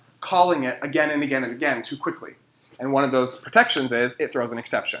us calling it again and again and again too quickly. And one of those protections is it throws an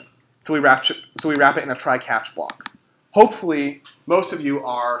exception. So we wrap it in a try-catch block. Hopefully, most of you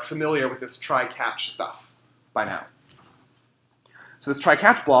are familiar with this try-catch stuff by now. So this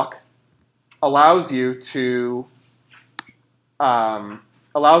try-catch block allows you to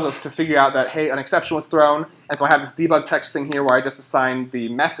allows us to figure out that, hey, an exception was thrown, and so I have this debug text thing here where I just assign the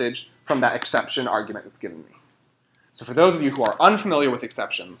message from that exception argument that's given me. So for those of you who are unfamiliar with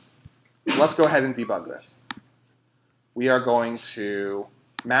exceptions, let's go ahead and debug this. We are going to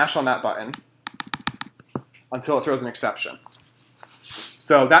mash on that button until it throws an exception.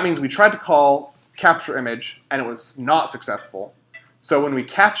 So that means we tried to call capture image, and it was not successful. So when we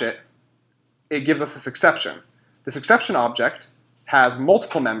catch it, it gives us this exception. This exception object has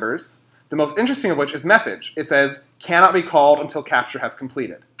multiple members, the most interesting of which is message. It says, cannot be called until capture has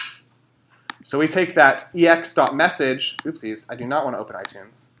completed. So we take that ex.message, oopsies, I do not want to open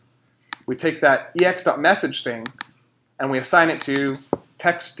iTunes. We take that ex.message thing, and we assign it to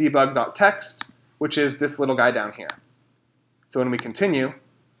textdebug.text, which is this little guy down here. So when we continue,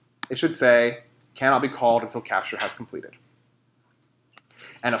 it should say, cannot be called until capture has completed.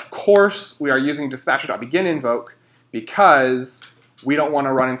 And of course, we are using dispatcher.begin invoke because we don't want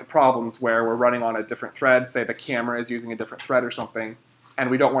to run into problems where we're running on a different thread, say the camera is using a different thread or something,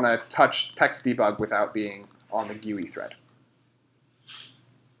 and we don't want to touch text debug without being on the GUI thread.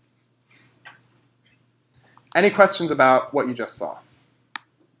 Any questions about what you just saw,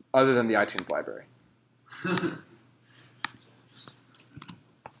 other than the iTunes library?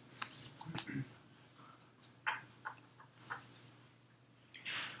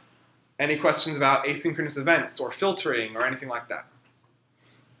 Any questions about asynchronous events or filtering or anything like that?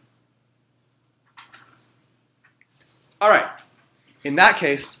 All right. In that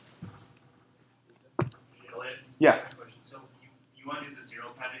case, yes. So you want to do the zero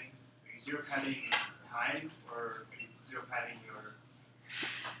padding? Are you zero padding time, or are you zero padding your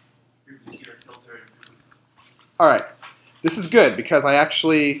filter? All right. This is good because I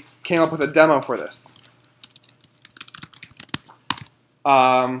actually came up with a demo for this.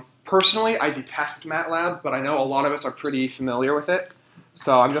 Personally, I detest MATLAB, but I know a lot of us are pretty familiar with it.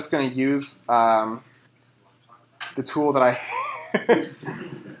 So I'm just going to use the tool that I...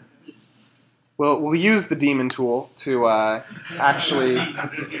 we'll use the daemon tool to actually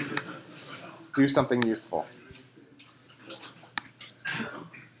do something useful.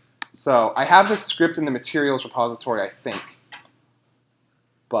 So I have this script in the materials repository, I think.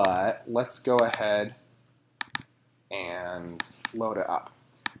 But let's go ahead and load it up.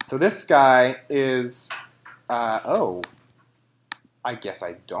 So this guy is, oh, I guess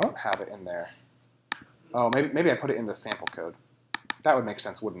I don't have it in there. Oh, maybe I put it in the sample code. That would make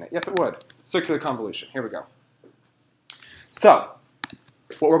sense, wouldn't it? Yes, it would. Circular convolution. Here we go. So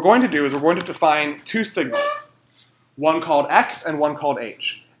what we're going to do is we're going to define two signals, one called x and one called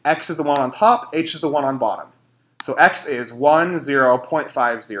h. X is the one on top, h is the one on bottom. So x is 1, 0,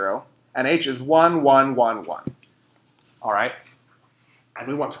 0.50, and h is 1, 1, 1, 1. All right? And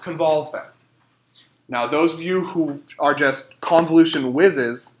we want to convolve them. Now, those of you who are just convolution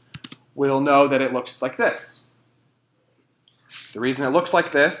whizzes will know that it looks like this. The reason it looks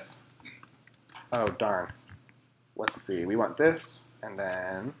like this, oh darn. Let's see, we want this, and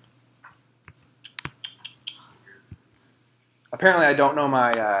then apparently I don't know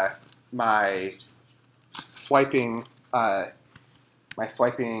my my swiping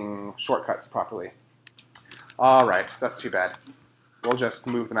shortcuts properly. All right, that's too bad. We'll just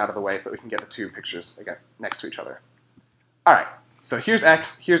move them out of the way so that we can get the two pictures again next to each other. All right, so here's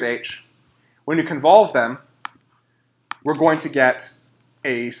x, here's h. When you convolve them, we're going to get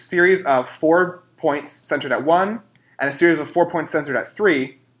a series of 4 points centered at 1 and a series of 4 points centered at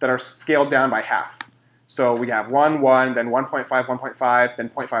 3 that are scaled down by half. So we have 1, 1, then 1.5, 1.5, then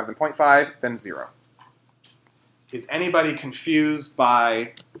 0.5, then 0.5, then 0. Is anybody confused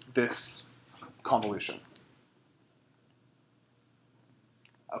by this convolution.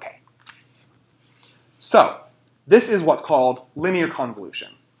 Okay. So this is what's called linear convolution.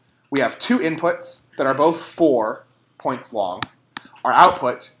 We have two inputs that are both 4 points long. Our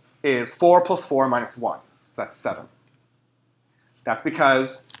output is 4 plus 4 minus 1, so that's 7. That's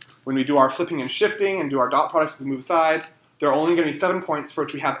because when we do our flipping and shifting and do our dot products as we move aside, there are only going to be 7 points for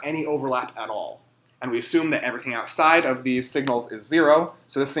which we have any overlap at all. And we assume that everything outside of these signals is 0,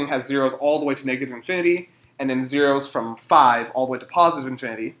 so this thing has zeros all the way to negative infinity, and then zeros from 5 all the way to positive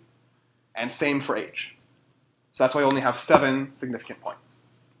infinity, and same for h. So that's why we only have 7 significant points.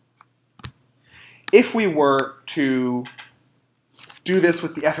 If we were to do this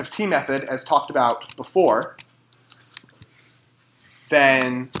with the FFT method, as talked about before,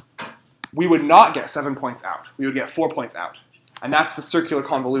 then we would not get 7 points out. We would get 4 points out. And that's the circular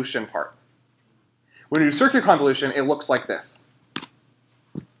convolution part. When we do circular convolution, it looks like this.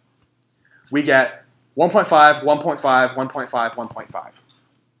 We get 1.5, 1.5, 1.5, 1.5.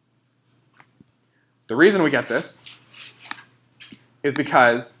 The reason we get this is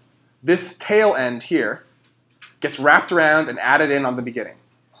because this tail end here gets wrapped around and added in on the beginning.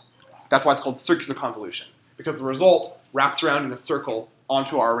 That's why it's called circular convolution, because the result wraps around in a circle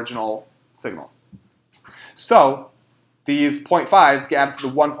onto our original signal. So these 0.5s get added to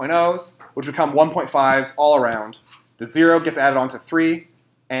the 1.0s, which become 1.5s all around. The 0 gets added onto 3,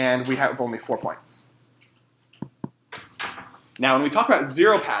 and we have only 4 points. Now, when we talk about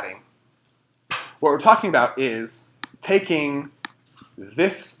zero padding, what we're talking about is taking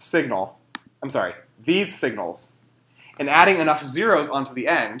these signals, and adding enough zeros onto the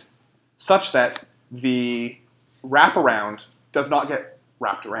end such that the wraparound does not get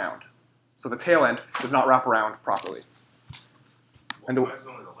wrapped around. So the tail end does not wrap around properly. And Why is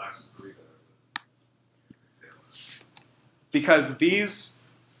it only the last 3 that are the tail end? Because these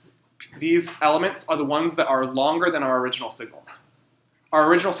elements are the ones that are longer than our original signals. Our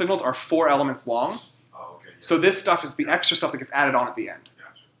original signals are 4 elements long, Oh, okay. Yeah. so this stuff is the extra stuff that gets added on at the end.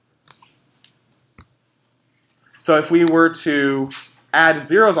 Gotcha. So if we were to add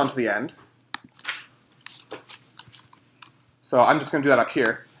zeros onto the end, so I'm just going to do that up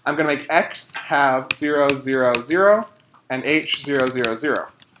here. I'm going to make x have 0, 0, 0, and h 0, 0, 0.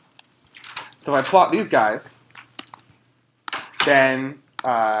 So if I plot these guys, then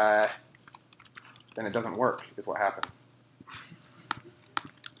it doesn't work, is what happens.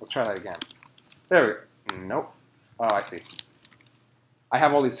 Let's try that again. There we go. Nope. Oh, I see. I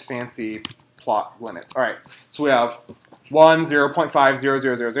have all these fancy plot limits. All right, so we have 1, 0.5, 0,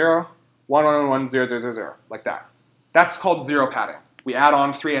 0, 0, 0, 1, 1, 1, 0, 0, 0, 0, like that. That's called zero padding. We add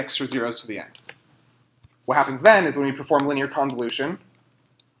on 3 extra zeros to the end. What happens then is when we perform linear convolution,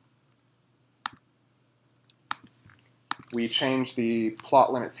 we change the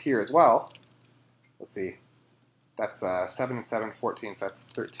plot limits here as well. Let's see. That's 7 and 7, 14, so that's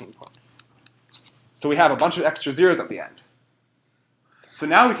 13 points. So we have a bunch of extra zeros at the end. So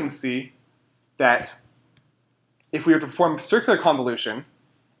now we can see that if we were to perform circular convolution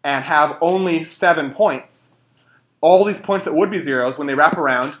and have only 7 points, all these points that would be zeros, when they wrap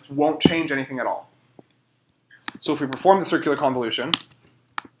around, won't change anything at all. So if we perform the circular convolution,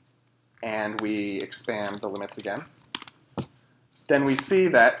 and we expand the limits again, then we see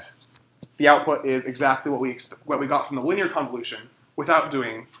that the output is exactly what we got from the linear convolution without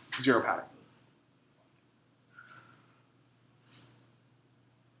doing zero padding.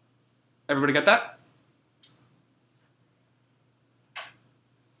 Everybody get that?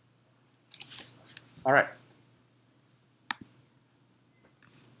 All right.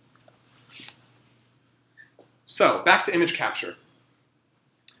 So back to image capture.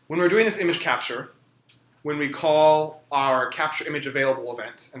 When we're doing this image capture, when we call our capture image available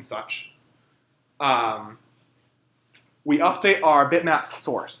event and such, we update our bitmap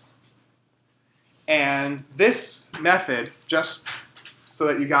source. And this method, just so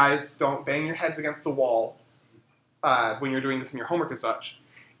that you guys don't bang your heads against the wall when you're doing this in your homework and such,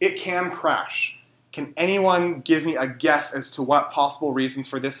 it can crash. Can anyone give me a guess as to what possible reasons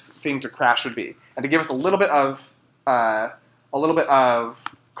for this thing to crash would be? And to give us a little bit of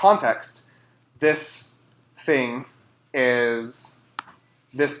context, this thing is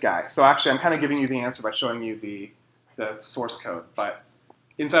this guy. So actually, I'm kind of giving you the answer by showing you the source code. But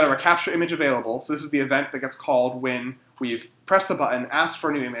inside of our capture image available, so this is the event that gets called when we've pressed the button, asked for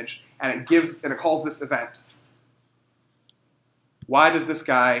a new image, and it calls this event. Why does this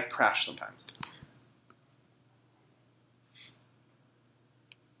guy crash sometimes?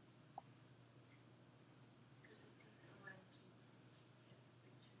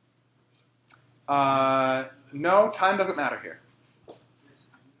 No, time doesn't matter here.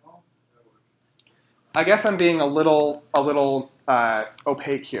 I guess I'm being a little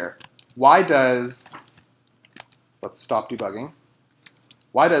opaque here. Why does, let's stop debugging.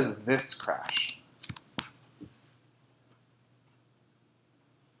 Why does this crash?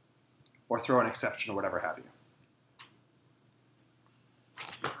 Or throw an exception or whatever have you.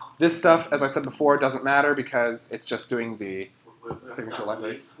 This stuff, as I said before, doesn't matter because it's just doing the signature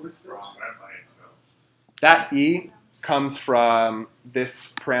library. That E comes from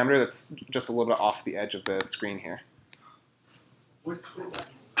this parameter that's just a little bit off the edge of the screen here. Where's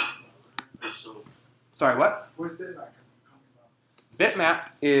bitmap? Sorry, what? Where's bitmap coming from?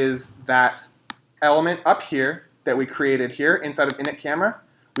 Bitmap is that element up here that we created here inside of init camera.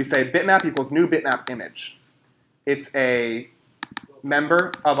 We say bitmap equals new bitmap image. It's a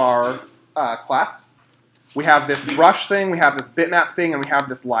member of our class. We have this brush thing, we have this bitmap thing, and we have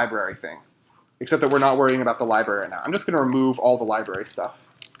this library thing. Except that we're not worrying about the library right now. I'm just going to remove all the library stuff.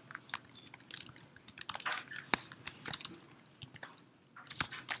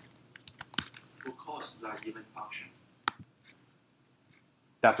 Who calls that event function?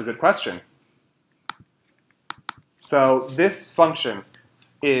 That's a good question. So this function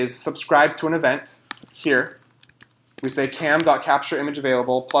is subscribed to an event here. We say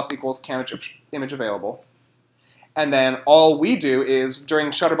cam.captureImageAvailable plus equals cam.imageAvailable. And then all we do is,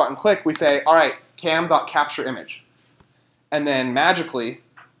 during shutter button click, we say, all right, cam.captureImage. And then magically,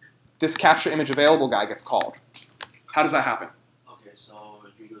 this captureImageAvailable guy gets called. How does that happen? Okay, so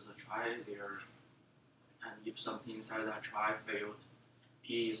you use a try there, and if something inside that try failed,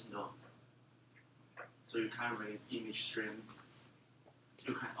 E is null. So you can read image stream.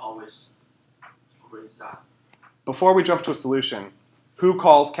 You can always read that. Before we jump to a solution, who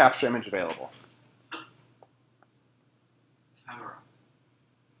calls captureImageAvailable? Camera.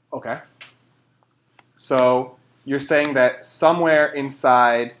 Okay. So you're saying that somewhere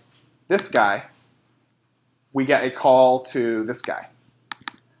inside this guy, we get a call to this guy.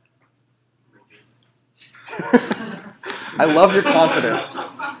 Maybe. I love your confidence.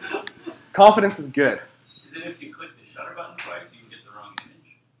 Confidence is good. Is it if you click the shutter button twice, you can get the wrong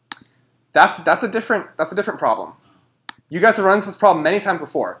image? That's a different problem. You guys have run into this problem many times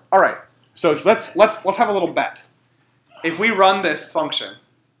before. All right. So let's have a little bet. If we run this function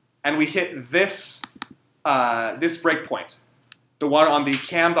and we hit this this breakpoint, the one on the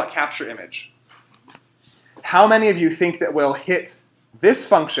cam.captureImage, how many of you think that we'll hit this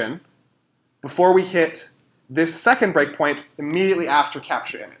function before we hit this second breakpoint immediately after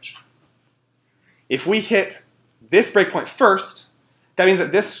captureImage? If we hit this breakpoint first, that means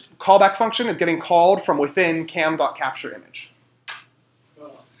that this callback function is getting called from within cam.captureImage.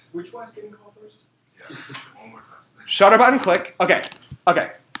 Which one's getting called first? Yeah. One more time. Shutter button click. Okay.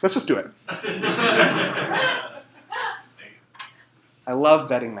 Let's just do it. I love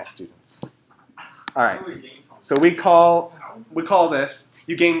betting my students. All right. So we call this.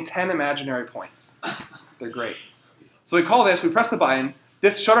 You gain 10 imaginary points. They're great. So we call this. We press the button.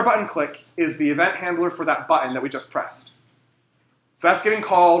 This shutter button click is the event handler for that button that we just pressed. So that's getting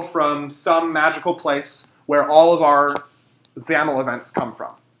called from some magical place where all of our XAML events come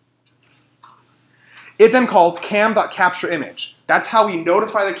from. It then calls cam.captureImage. That's how we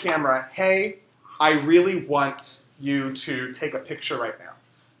notify the camera, hey, I really want you to take a picture right now.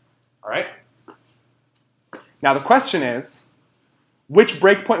 All right? Now the question is, which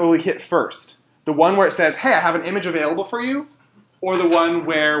breakpoint will we hit first? The one where it says, hey, I have an image available for you, or the one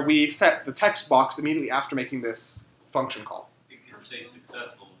where we set the text box immediately after making this function call? It can say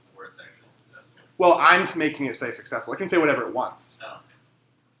successful before it's actually successful. Well, I'm making it say successful. It can say whatever it wants. Oh.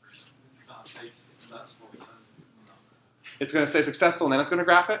 It's going to say successful and then it's going to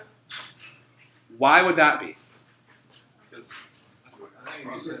graph it? Why would that be? Because I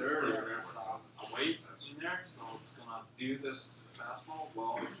think you said earlier there's a wait in there, so it's going to do this successful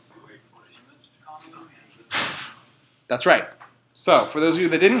while it's wait for the image to come in. That's right. So, for those of you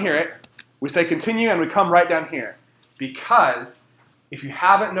that didn't hear it, we say continue and we come right down here. Because if you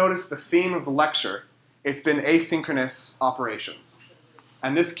haven't noticed the theme of the lecture, it's been asynchronous operations.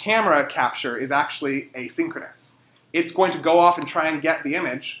 And this camera capture is actually asynchronous. It's going to go off and try and get the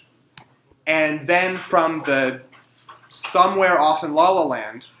image, and then from the somewhere off in La La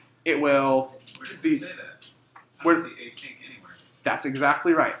Land, it will Where does be. it say that? How does the async anywhere? That's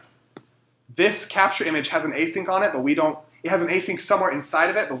exactly right. This capture image has an async on it, but we don't. It has an async somewhere inside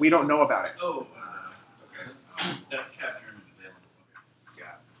of it, but we don't know about it. Oh, okay. That's capture image available. Okay.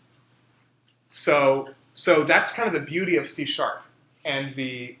 Got it. So that's kind of the beauty of C# and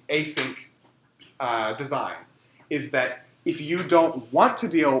the async design, is that if you don't want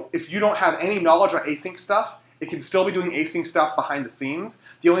to if you don't have any knowledge about async stuff, It can still be doing async stuff behind the scenes.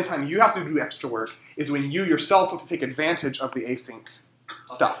 The only time you have to do extra work is when you yourself want to take advantage of the async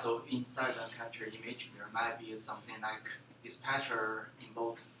stuff. So inside the capture image, there might be something like dispatcher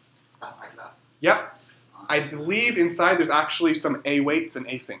invoke, stuff like that. Yep. I believe inside there's actually some awaits and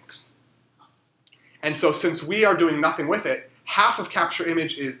asyncs. And so since we are doing nothing with it, half of capture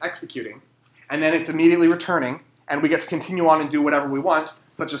image is executing, and then it's immediately returning, and we get to continue on and do whatever we want,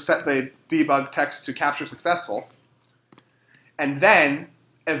 such as set the debug text to capture successful. And then,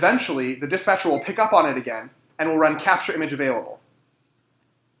 eventually, the dispatcher will pick up on it again, and will run capture image available.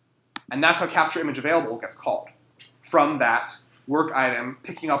 And that's how capture image available gets called, from that work item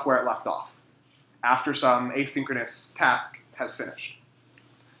picking up where it left off, after some asynchronous task has finished.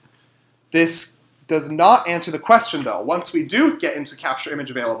 This does not answer the question, though. Once we do get into capture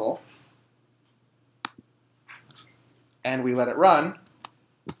image available, and we let it run,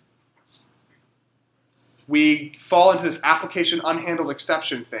 we fall into this application unhandled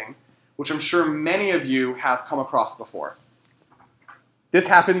exception thing, which I'm sure many of you have come across before. This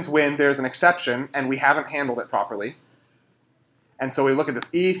happens when there's an exception and we haven't handled it properly. And so we look at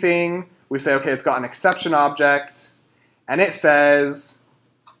this E thing, we say, okay, it's got an exception object, and it says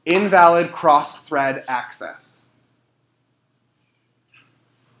invalid cross-thread access.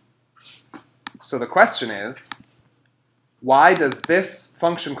 So the question is, why does this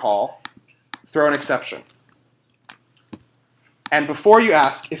function call throw an exception? And before you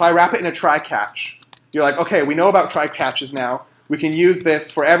ask, if I wrap it in a try-catch, you're like, okay, we know about try-catches now. We can use this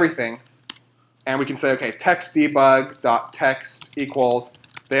for everything. And we can say, okay, text debug.text equals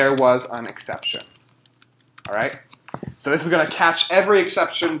there was an exception. All right? So this is going to catch every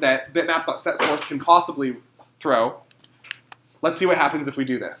exception that bitmap.setSource can possibly throw. Let's see what happens if we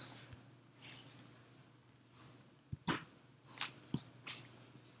do this.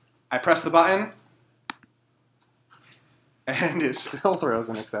 I press the button, and it still throws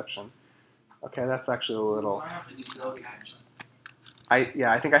an exception. Okay, that's actually a little... I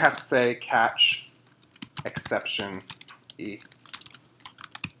think I have to say catch exception E.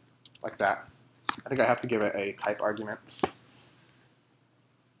 Like that. I think I have to give it a type argument.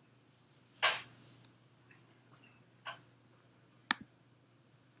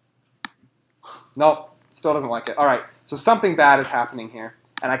 Nope, still doesn't like it. All right, so something bad is happening here,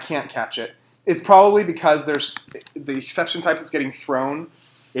 and I can't catch it. It's probably because there's the exception type that's getting thrown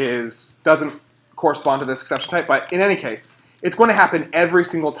doesn't correspond to this exception type, but in any case, it's going to happen every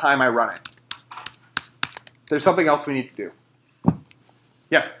single time I run it. There's something else we need to do.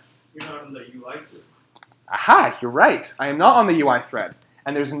 Yes? You're not on the UI thread. Aha, you're right. I am not on the UI thread.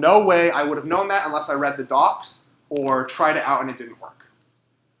 And there's no way I would have known that unless I read the docs or tried it out and it didn't work.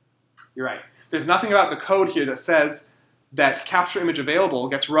 You're right. There's nothing about the code here that says that capture image available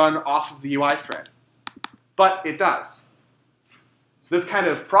gets run off of the UI thread. But it does. So this kind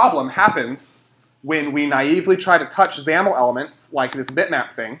of problem happens when we naively try to touch XAML elements, like this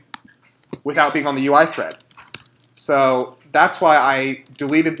bitmap thing, without being on the UI thread. So that's why I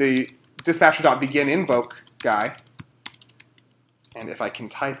deleted the dispatcher.begin invoke guy. And if I can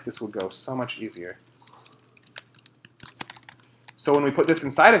type, this will go so much easier. So when we put this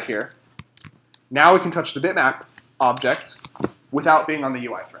inside of here, now we can touch the bitmap object without being on the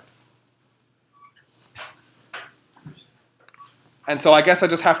UI thread. And so I guess I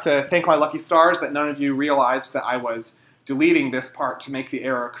just have to thank my lucky stars that none of you realized that I was deleting this part to make the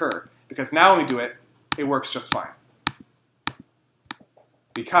error occur. Because now when we do it, it works just fine.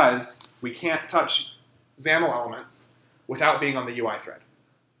 Because we can't touch XAML elements without being on the UI thread.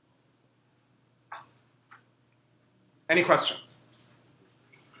 Any questions?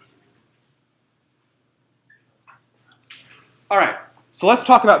 All right, so let's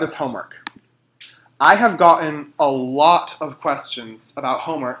talk about this homework. I have gotten a lot of questions about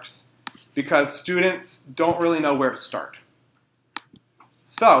homeworks because students don't really know where to start.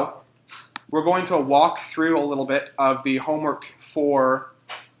 So we're going to walk through a little bit of the homework for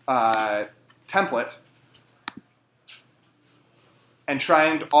template and try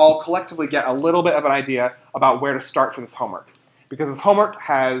and all collectively get a little bit of an idea about where to start for this homework. Because this homework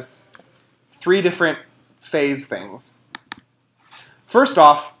has 3 different phase things. First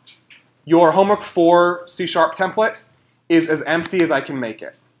off, your homework for C# template is as empty as I can make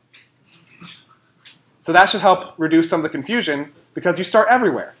it. So that should help reduce some of the confusion because you start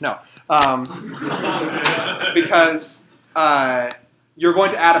everywhere. No. Because you're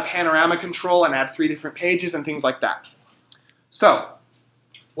going to add a panorama control and add 3 different pages and things like that. So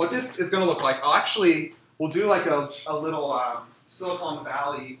what this is going to look like, we'll do like a little Silicon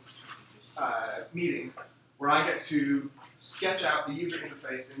Valley meeting where I get to sketch out the user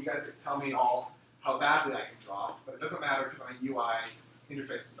interface and you guys get to tell me all how badly I can draw, but it doesn't matter because I'm a UI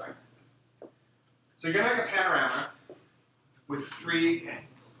interface designer. So you're going to make a panorama with 3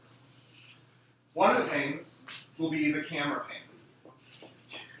 panes. One of the panes will be the camera pane.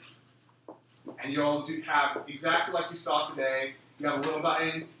 And you'll have exactly like you saw today. You have a little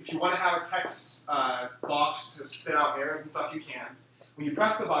button. If you want to have a text box to spit out errors and stuff, you can. When you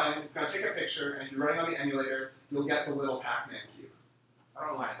press the button, it's going to take a picture, and if you're running on the emulator, you'll get the little Pac-Man cube. I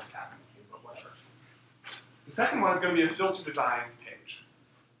don't know why I said Pac-Man cube, but whatever. The second one is going to be a filter design page.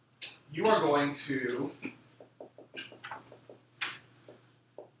 You are going to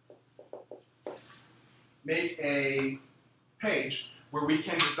make a page where we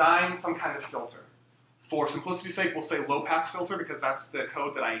can design some kind of filter. For simplicity's sake, we'll say low-pass filter because that's the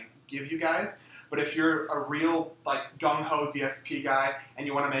code that I give you guys. But if you're a real like gung-ho DSP guy and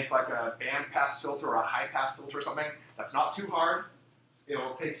you want to make like a band-pass filter or a high-pass filter or something, that's not too hard.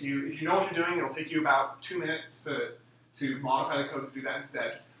 It'll take you, if you know what you're doing, it'll take you about 2 minutes to modify the code to do that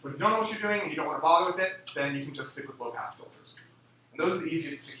instead. But if you don't know what you're doing and you don't want to bother with it, then you can just stick with low-pass filters. And those are the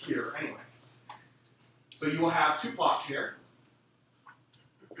easiest to hear anyway. So you will have 2 plots here.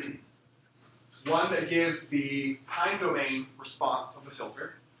 One that gives the time domain response of the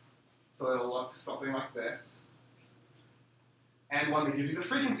filter. So it'll look something like this. And one that gives you the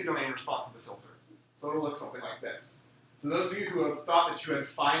frequency domain response of the filter. So it'll look something like this. So those of you who have thought that you had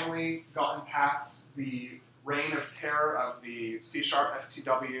finally gotten past the reign of terror of the C#,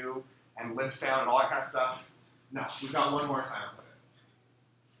 FTW, and libsound and all that kind of stuff, no, we've got one more assignment with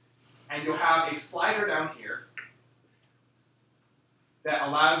it. And you'll have a slider down here that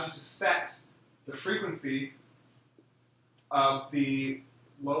allows you to set the frequency of the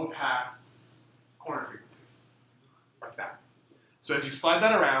low-pass corner frequency, like that. So as you slide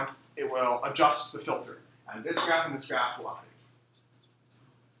that around, it will adjust the filter. And this graph and this graph will update.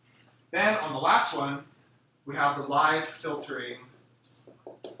 Then on the last one, we have the live filtering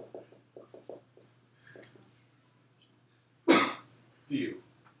view,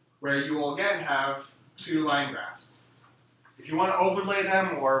 where you will again have 2 line graphs. If you want to overlay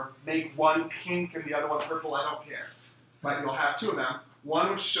them or make one pink and the other one purple, I don't care. But you'll have 2 of them.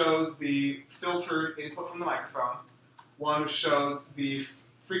 One which shows the filtered input from the microphone, one which shows the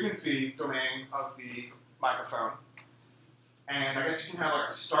frequency domain of the microphone. And I guess you can have like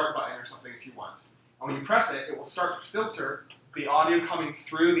a start button or something if you want. And when you press it, it will start to filter the audio coming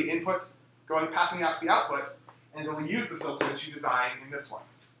through the input, passing out to the output, and it will use the filter that you design in this one.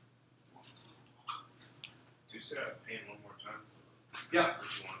 Do you say that pane one more time? Yeah.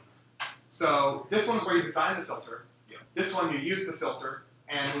 Which one? So this one's where you design the filter. Yeah. This one you use the filter,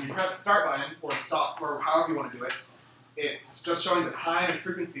 and when you press the start button or stop or however you want to do it, it's just showing the time and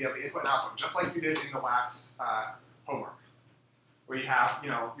frequency of the input and output, just like you did in the last homework, where you have,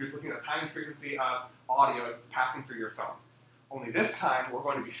 you're looking at the time and frequency of audio as it's passing through your phone. Only this time, we're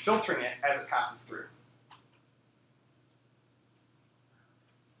going to be filtering it as it passes through.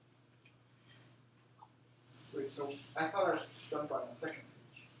 Wait, so I thought I was done by the second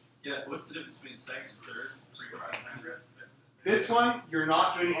page. Yeah, what's the difference between second and third frequency time grid? This one, you're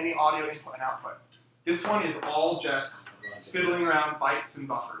not doing any audio input and output. This one is all just fiddling around bytes and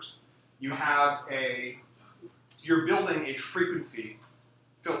buffers. You have you're building a frequency,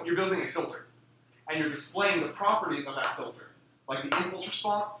 you're building a filter, and you're displaying the properties of that filter, like the impulse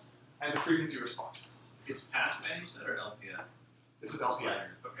response and the frequency response. Is passband you said or LPF? This is LPF.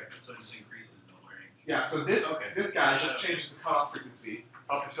 Okay, so it just increases the range. Yeah, so this guy just changes the cutoff frequency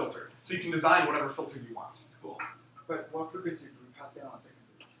of the filter. So you can design whatever filter you want. Cool. But what frequency do we pass in on second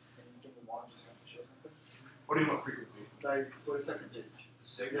page? Anything we want, just have to show something? What do you mean what frequency? Like for the second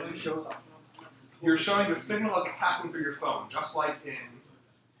page. You have to show something. You're showing the signal as it's passing through your phone, just like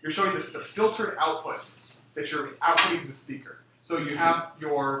you're showing the filtered output that you're outputting to the speaker. So you have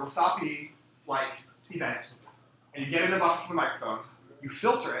your Wasapi-like event, and you get in a buffer from the microphone, you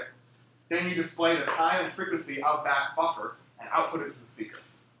filter it, then you display the time and frequency of that buffer and output it to the speaker.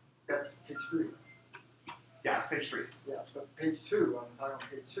 That's page 3. Yeah, it's page 3. Yeah, but page 2, I'm talking about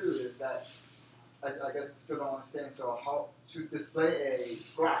page 2, is that, I guess I still don't understand, so how, to display a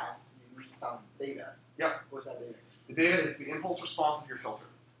graph, you need some data. Yep. What's that data? The data is the impulse response of your filter.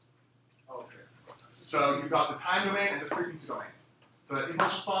 Okay. So you've got the time domain and the frequency domain. So that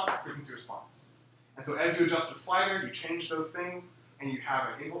impulse response, frequency response. And so as you adjust the slider, you change those things, and you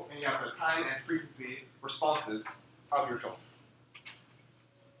have the time and frequency responses of your filter.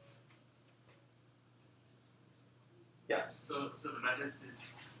 Yes? So the method is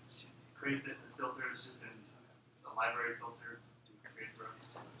to create the filter is just in a library filter to create for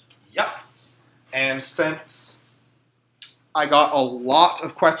us. Yep. And since I got a lot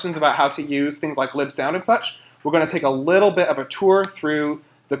of questions about how to use things like libsound and such, we're going to take a little bit of a tour through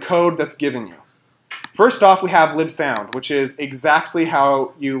the code that's given you. First off, we have libsound, which is exactly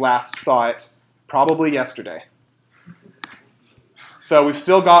how you last saw it, probably yesterday. So we've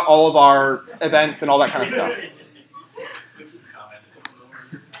still got all of our events and all that kind of stuff.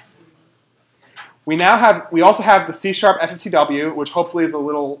 We also have the C# FFTW, which hopefully is a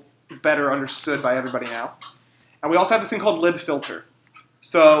little better understood by everybody now. And we also have this thing called libfilter.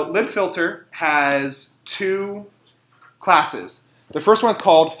 So libfilter has two classes. The first one is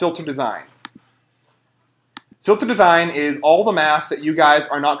called filter design. Filter design is all the math that you guys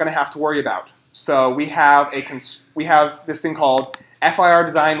are not going to have to worry about. So we have this thing called FIR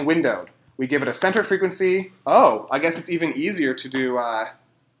design windowed. We give it a center frequency. Oh, I guess it's even easier to do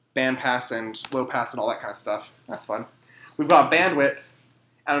bandpass and low pass and all that kind of stuff. That's fun. We've got bandwidth,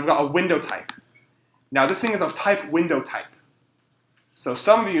 and we've got a window type. Now this thing is of type window type. So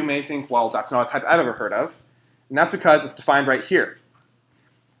some of you may think, well, that's not a type I've ever heard of. And that's because it's defined right here.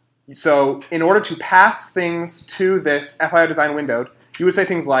 So in order to pass things to this FIR design windowed, you would say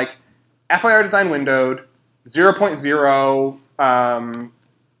things like FIR design windowed 0.0,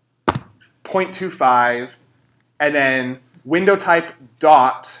 0.25, and then window type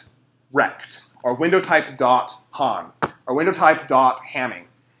dot rect, or window type dot han, or window type dot hamming.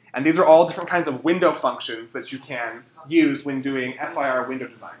 And these are all different kinds of window functions that you can use when doing FIR window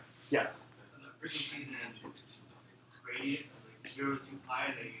design. Yes? The frequencies and radius, like 0 to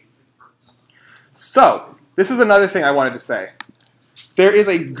pi, they hertz. So, this is another thing I wanted to say. There is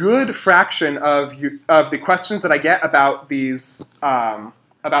a good fraction of the questions that I get about these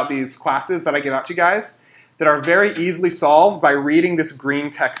classes that I give out to you guys that are very easily solved by reading this green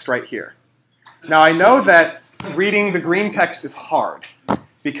text right here. Now, I know that reading the green text is hard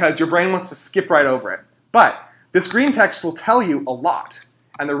because your brain wants to skip right over it. But this green text will tell you a lot.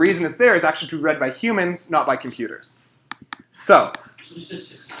 And the reason it's there is actually to be read by humans, not by computers. So,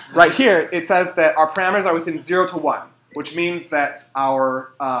 right here, it says that our parameters are within 0 to 1, which means that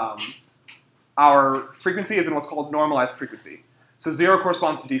our frequency is in what's called normalized frequency. So 0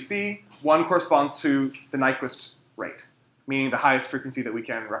 corresponds to DC, 1 corresponds to the Nyquist rate, meaning the highest frequency that we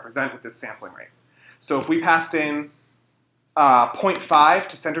can represent with this sampling rate. So if we passed in 0.5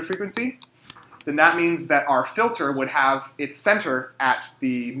 to center frequency, then that means that our filter would have its center at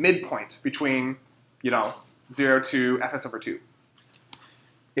the midpoint between, 0 to fs over 2.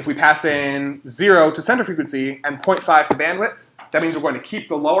 If we pass in 0 to center frequency and 0.5 to bandwidth, that means we're going to keep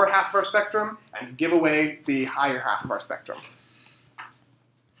the lower half of our spectrum and give away the higher half of our spectrum.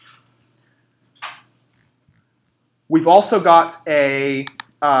 We've also got a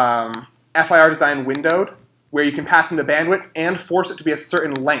FIR design windowed, where you can pass in the bandwidth and force it to be a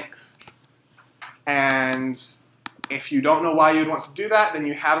certain length. And if you don't know why you'd want to do that, then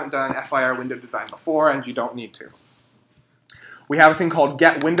you haven't done FIR window design before, and you don't need to. We have a thing called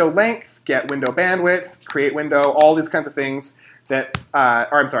get window length, get window bandwidth, create window, all these kinds of things that,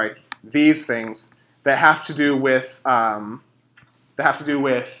 these things that have to do with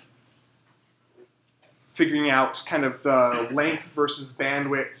figuring out kind of the length versus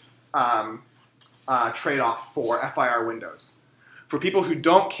bandwidth trade-off for FIR windows. For people who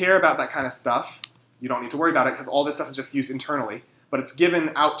don't care about that kind of stuff, you don't need to worry about it because all this stuff is just used internally, but it's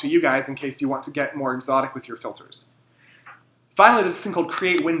given out to you guys in case you want to get more exotic with your filters. Finally, there's this thing called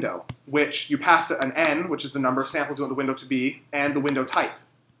create window, which you pass an n, which is the number of samples you want the window to be, and the window type.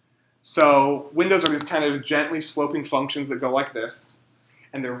 So windows are these kind of gently sloping functions that go like this,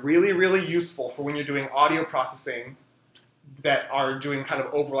 and they're really, really useful for when you're doing audio processing that are doing kind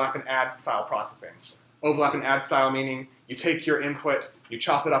of overlap and add style processing. Overlap and add style meaning you take your input, you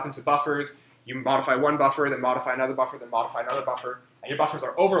chop it up into buffers, you modify one buffer, then modify another buffer, then modify another buffer, and your buffers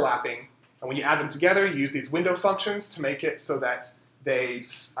are overlapping. And when you add them together, you use these window functions to make it so that they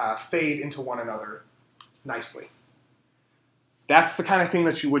fade into one another nicely. That's the kind of thing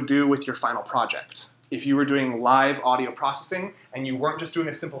that you would do with your final project. If you were doing live audio processing and you weren't just doing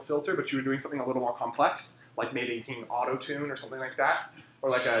a simple filter, but you were doing something a little more complex, like making auto-tune or something like that, or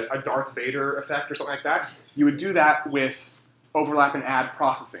like a Darth Vader effect or something like that, you would do that with overlap and add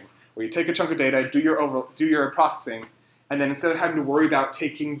processing, where you take a chunk of data, do your processing, and then instead of having to worry about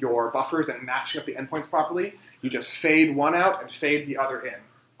taking your buffers and matching up the endpoints properly, you just fade one out and fade the other in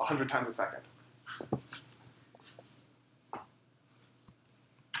 100 times a second.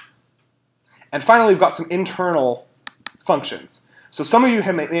 And finally, we've got some internal functions. So some of you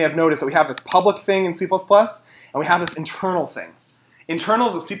may have noticed that we have this public thing in C++, and we have this internal thing. Internal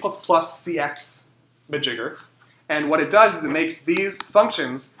is a C++ CX majigger, and what it does is it makes these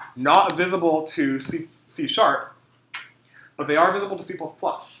functions not visible to C#, but they are visible to C++.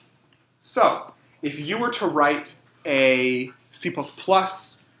 So if you were to write a C++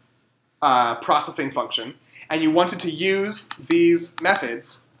 processing function, and you wanted to use these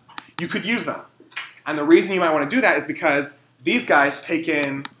methods, you could use them. And the reason you might want to do that is because these guys take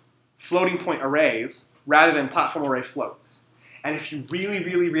in floating point arrays rather than platform array floats. And if you really,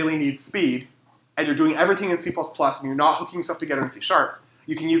 really, really need speed, and you're doing everything in C++ and you're not hooking stuff together in C#,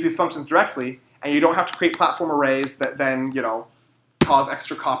 you can use these functions directly, and you don't have to create platform arrays that then, cause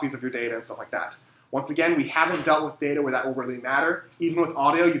extra copies of your data and stuff like that. Once again, we haven't dealt with data where that will really matter. Even with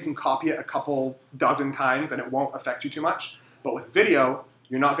audio, you can copy it a couple dozen times and it won't affect you too much. But with video,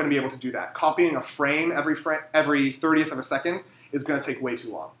 you're not going to be able to do that. Copying a frame every 30th of a second is going to take way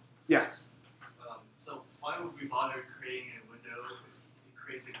too long. Yes? So why would we bother creating a window if it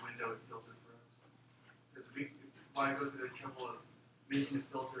creates a window filter for us? Because why go through the trouble of making the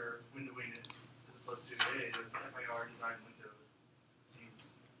filter windowing it as opposed to, hey, there's an FIR design window, it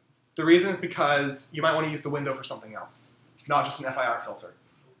seems. The reason is because you might want to use the window for something else, not just an FIR filter.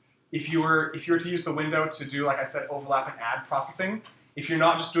 If you were to use the window to do, like I said, overlap and add processing, if you're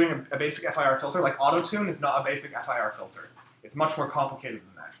not just doing a basic FIR filter, like auto-tune is not a basic FIR filter. It's much more complicated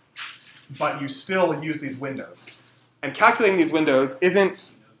than that. But you still use these windows. And calculating these windows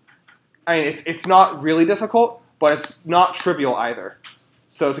isn't, it's not really difficult, but it's not trivial either.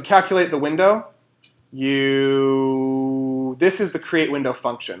 So to calculate the window, this is the create window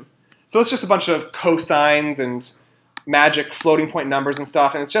function. So it's just a bunch of cosines and magic floating point numbers and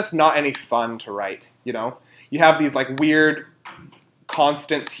stuff, and it's just not any fun to write, You have these like weird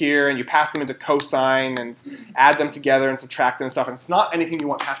constants here, and you pass them into cosine and add them together and subtract them and stuff, and it's not anything you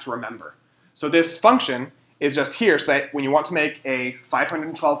want to have to remember. So this function is just here so that when you want to make a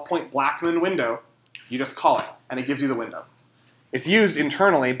 512-point Blackman window, you just call it, and it gives you the window. It's used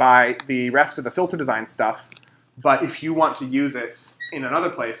internally by the rest of the filter design stuff, but if you want to use it in another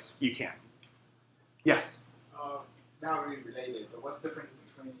place, you can. Yes? Not really related, but what's the difference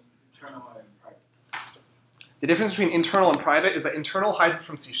between internal and private? The difference between internal and private is that internal hides it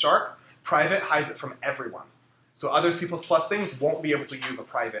from C#, private hides it from everyone. So other C++ things won't be able to use a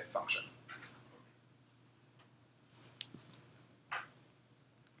private function.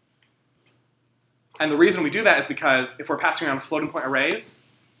 And the reason we do that is because if we're passing around floating point arrays,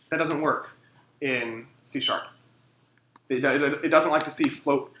 that doesn't work in C#. It doesn't like to see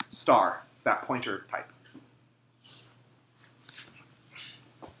float star, that pointer type.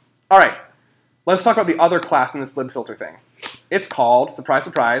 All right, let's talk about the other class in this lib filter thing. It's called, surprise,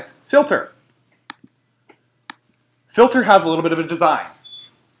 surprise, filter. Filter has a little bit of a design.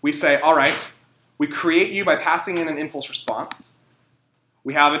 We say, all right, we create you by passing in an impulse response.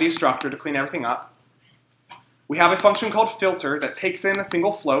 We have a destructor to clean everything up. We have a function called filter that takes in a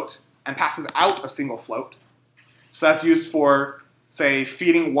single float and passes out a single float. So that's used for, say,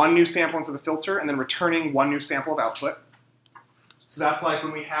 feeding one new sample into the filter and then returning one new sample of output. So that's like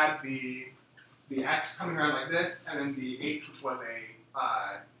when we had the X coming around like this, and then the H, which was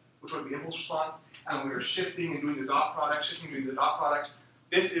the impulse response, and we were shifting and doing the dot product, shifting and doing the dot product.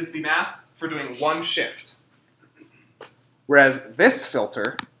 This is the math for doing one shift. Whereas this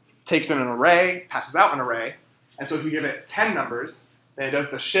filter takes in an array, passes out an array, and so if you give it 10 numbers, then it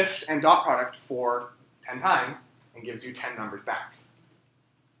does the shift and dot product for 10 times and gives you 10 numbers back.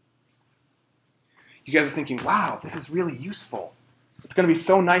 You guys are thinking, wow, this is really useful. It's going to be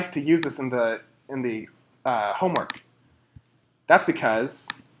so nice to use this in the homework. That's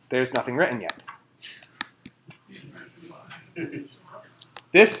because there's nothing written yet.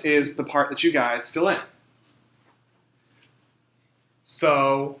 This is the part that you guys fill in.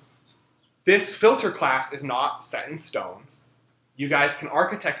 So this filter class is not set in stone. You guys can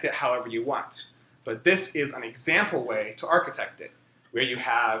architect it however you want. But this is an example way to architect it, where you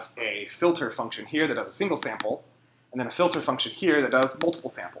have a filter function here that does a single sample, and then a filter function here that does multiple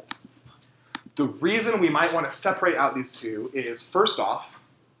samples. The reason we might want to separate out these two is, first off,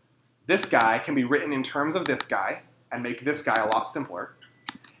 this guy can be written in terms of this guy and make this guy a lot simpler.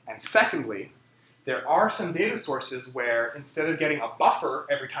 And secondly, there are some data sources where instead of getting a buffer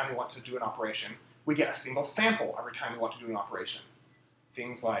every time we want to do an operation, we get a single sample every time we want to do an operation.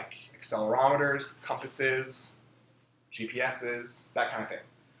 Things like accelerometers, compasses, GPSs, that kind of thing.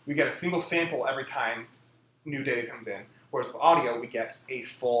 We get a single sample every time new data comes in, whereas with audio, we get a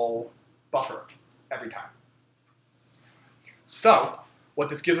full buffer every time. So what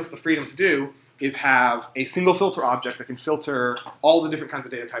this gives us the freedom to do is have a single filter object that can filter all the different kinds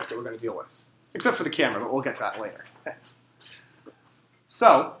of data types that we're going to deal with, except for the camera, but we'll get to that later.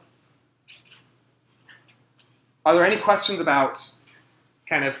 So, are there any questions about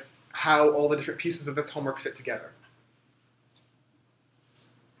kind of how all the different pieces of this homework fit together?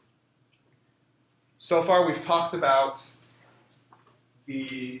 So far, we've talked about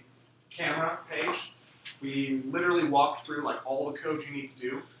the camera page. We literally walked through like all the code you need to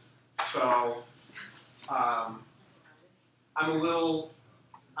do. So I'm a little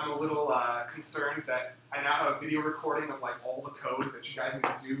concerned that I now have a video recording of like all the code that you guys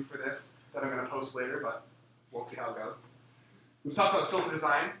need to do for this that I'm going to post later, but we'll see how it goes. We've talked about filter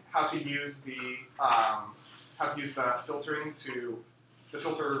design, how to use the filtering to the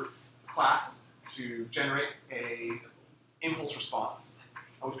filter class to generate a impulse response.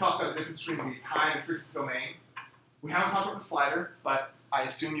 And we've talked about the difference between the time and frequency domain. We haven't talked about the slider, but I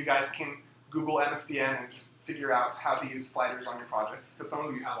assume you guys can Google MSDN and figure out how to use sliders on your projects, because some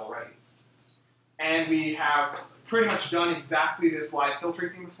of you have already. And we have pretty much done exactly this live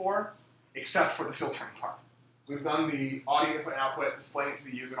filtering thing before, except for the filtering part. We've done the audio input and output, displaying it to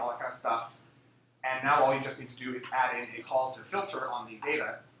the user, and all that kind of stuff. And now all you just need to do is add in a call to filter on the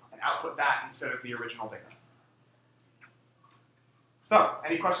data and output that instead of the original data. So,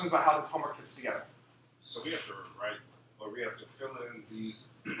 any questions about how this homework fits together? So we have to write, or we have to fill in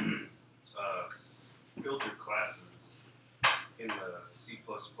these filter classes in the C++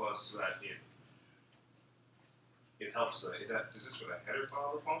 so that it helps. Is this for the header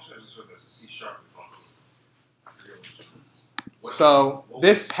file function, or is this for the C# function? So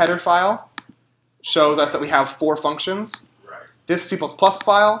this header file shows us that we have 4 functions. Right. This C++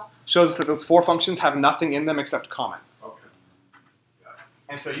 file shows us that those 4 functions have nothing in them except comments. Okay. Got it.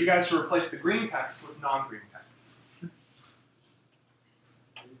 And so you guys should replace the green text with non-green text.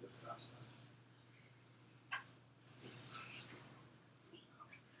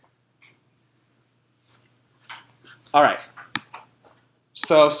 All right.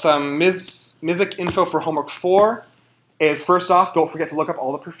 So some MISIC info for homework 4 is, first off, don't forget to look up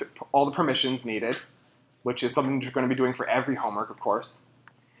all the permissions needed, which is something you're going to be doing for every homework, of course.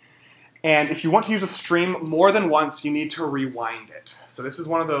 And if you want to use a stream more than once, you need to rewind it. So this is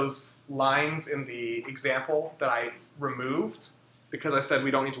one of those lines in the example that I removed because I said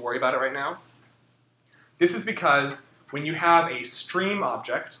we don't need to worry about it right now. This is because when you have a stream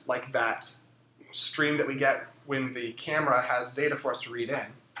object, like that stream that we get when the camera has data for us to read in,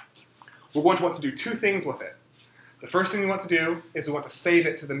 we're going to want to do 2 things with it. The first thing we want to do is we want to save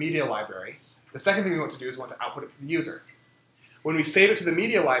it to the media library. The second thing we want to do is we want to output it to the user. When we save it to the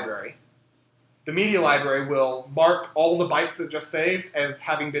media library will mark all the bytes that it just saved as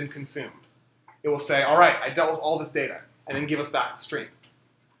having been consumed. It will say, all right, I dealt with all this data, and then give us back the stream.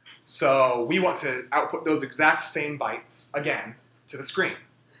 So we want to output those exact same bytes again to the screen.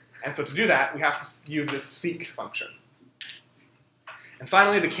 And so to do that, we have to use this seek function. And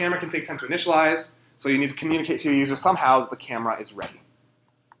finally, the camera can take time to initialize, so you need to communicate to your user somehow that the camera is ready.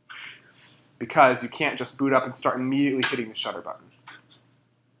 Because you can't just boot up and start immediately hitting the shutter button.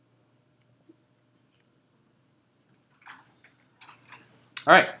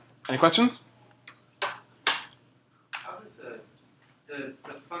 All right, any questions? How does the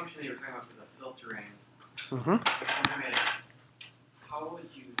function that you were talking about for the filtering, how would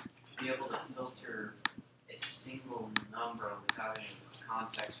you be able to filter a single number without any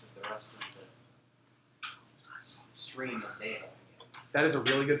context with the rest of the stream of data? That is a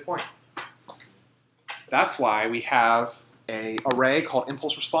really good point. That's why we have an array called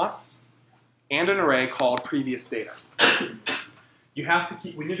impulse response and an array called previous data. You have to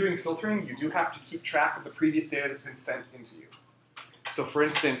keep, when you're doing filtering, you do have to keep track of the previous data that's been sent into you. So for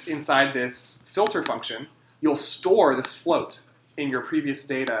instance, inside this filter function, you'll store this float in your previous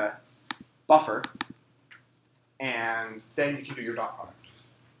data buffer, and then you can do your dot product.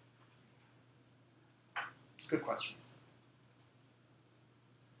 Good question.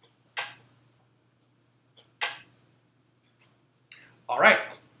 All right,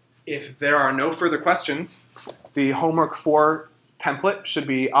 if there are no further questions, the homework 4 template should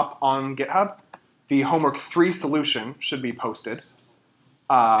be up on GitHub. The homework 3 solution should be posted.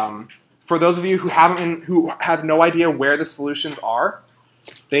 For those of you who have no idea where the solutions are,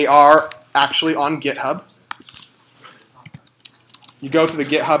 they are actually on GitHub. You go to the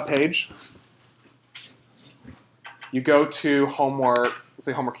GitHub page. You go to homework, let's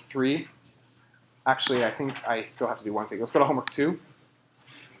say homework 3. Actually, I think I still have to do one thing. Let's go to homework 2.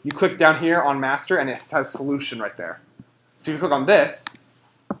 You click down here on master, and it says solution right there. So if you click on this,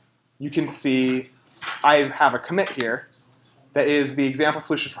 you can see I have a commit here that is the example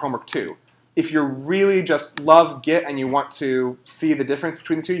solution for homework 2. If you really just love Git and you want to see the difference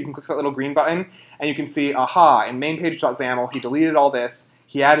between the two, you can click that little green button, and you can see, aha, in mainpage.xaml, he deleted all this.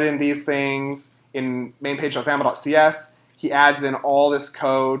 He added in these things in mainpage.xaml.cs. He adds in all this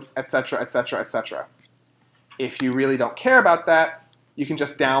code, etc., etc., etc. If you really don't care about that, you can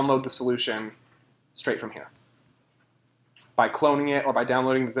just download the solution straight from here by cloning it or by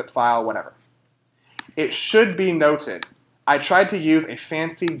downloading the zip file, whatever. It should be noted, I tried to use a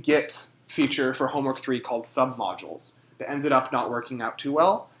fancy Git feature for homework 3 called submodules that ended up not working out too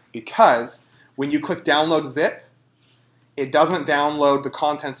well because when you click download zip, it doesn't download the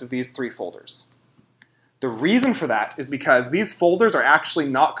contents of these 3 folders. The reason for that is because these folders are actually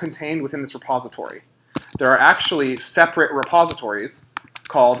not contained within this repository. There are actually separate repositories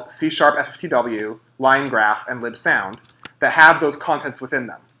called C# FFTW, LineGraph, and libsound that have those contents within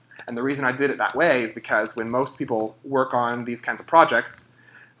them. And the reason I did it that way is because when most people work on these kinds of projects,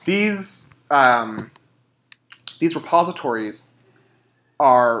 these repositories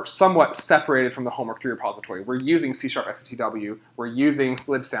are somewhat separated from the homework 3 repository. We're using C# FFTW, we're using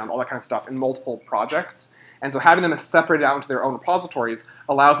libsound, all that kind of stuff in multiple projects. And so having them separated out into their own repositories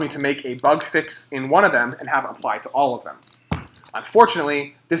allows me to make a bug fix in one of them and have it apply to all of them.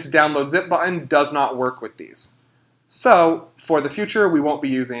 Unfortunately, this download zip button does not work with these. So for the future, we won't be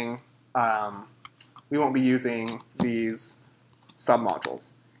using these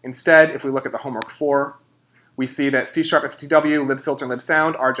submodules. Instead, if we look at the homework 4, we see that C# FFTW, libfilter, and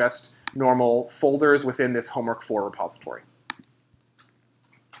libsound are just normal folders within this homework 4 repository.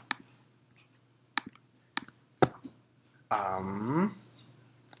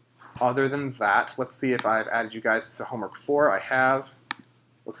 Other than that, let's see if I've added you guys to the homework 4. I have.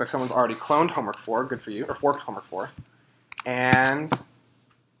 Looks like someone's already cloned homework 4. Good for you. Or forked homework 4. And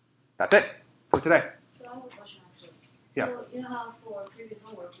that's it for today. So I have a question actually. Yes. So you know how for previous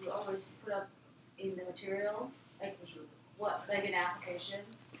homework you always put up in the material like an application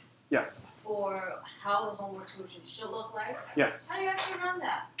Yes. for how the homework solution should look like? Yes. How do you actually run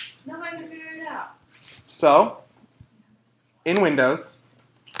that? Nobody can figure it out. So, in Windows,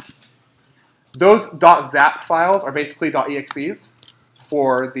 those .zap files are basically .exes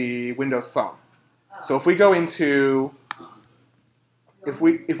for the Windows Phone. So if we go into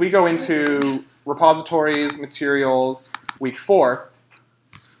repositories, materials, week 4,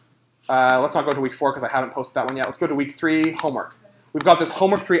 let's not go to week 4 because I haven't posted that one yet. Let's go to week 3, homework. We've got this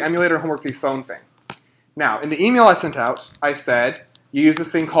homework 3 emulator and homework 3 phone thing. Now, in the email I sent out, I said, you use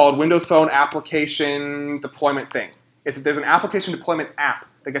this thing called Windows Phone Application Deployment thing. There's an application deployment app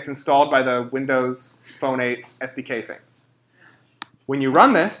that gets installed by the Windows Phone 8 SDK thing. When you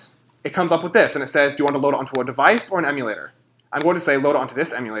run this, it comes up with this, and it says, do you want to load it onto a device or an emulator? I'm going to say load it onto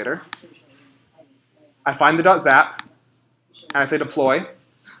this emulator. I find the .zap, and I say deploy,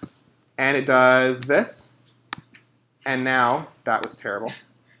 and it does this. And now, that was terrible.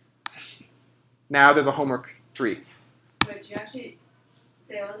 Now there's a homework 3. Wait, you actually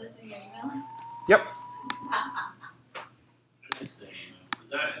say all this in your emails? Yep. Was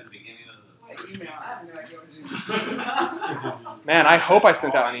that at the beginning of the... What email? I have no idea what it is. Man, I hope I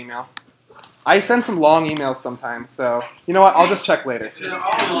sent out an email. I send some long emails sometimes, so you know what? I'll just check later. They're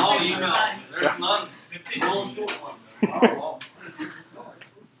all long emails. There's none. It's no short one.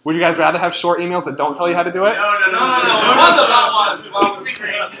 Would you guys rather have short emails that don't tell you how to do it? No. We want the long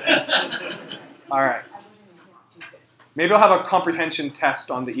ones. All right. Maybe I'll have a comprehension test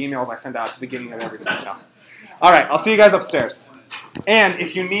on the emails I send out at the beginning of every day. All right, I'll see you guys upstairs. And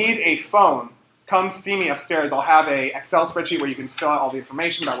if you need a phone, come see me upstairs. I'll have an Excel spreadsheet where you can fill out all the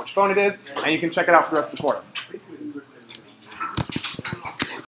information about which phone it is, and you can check it out for the rest of the quarter.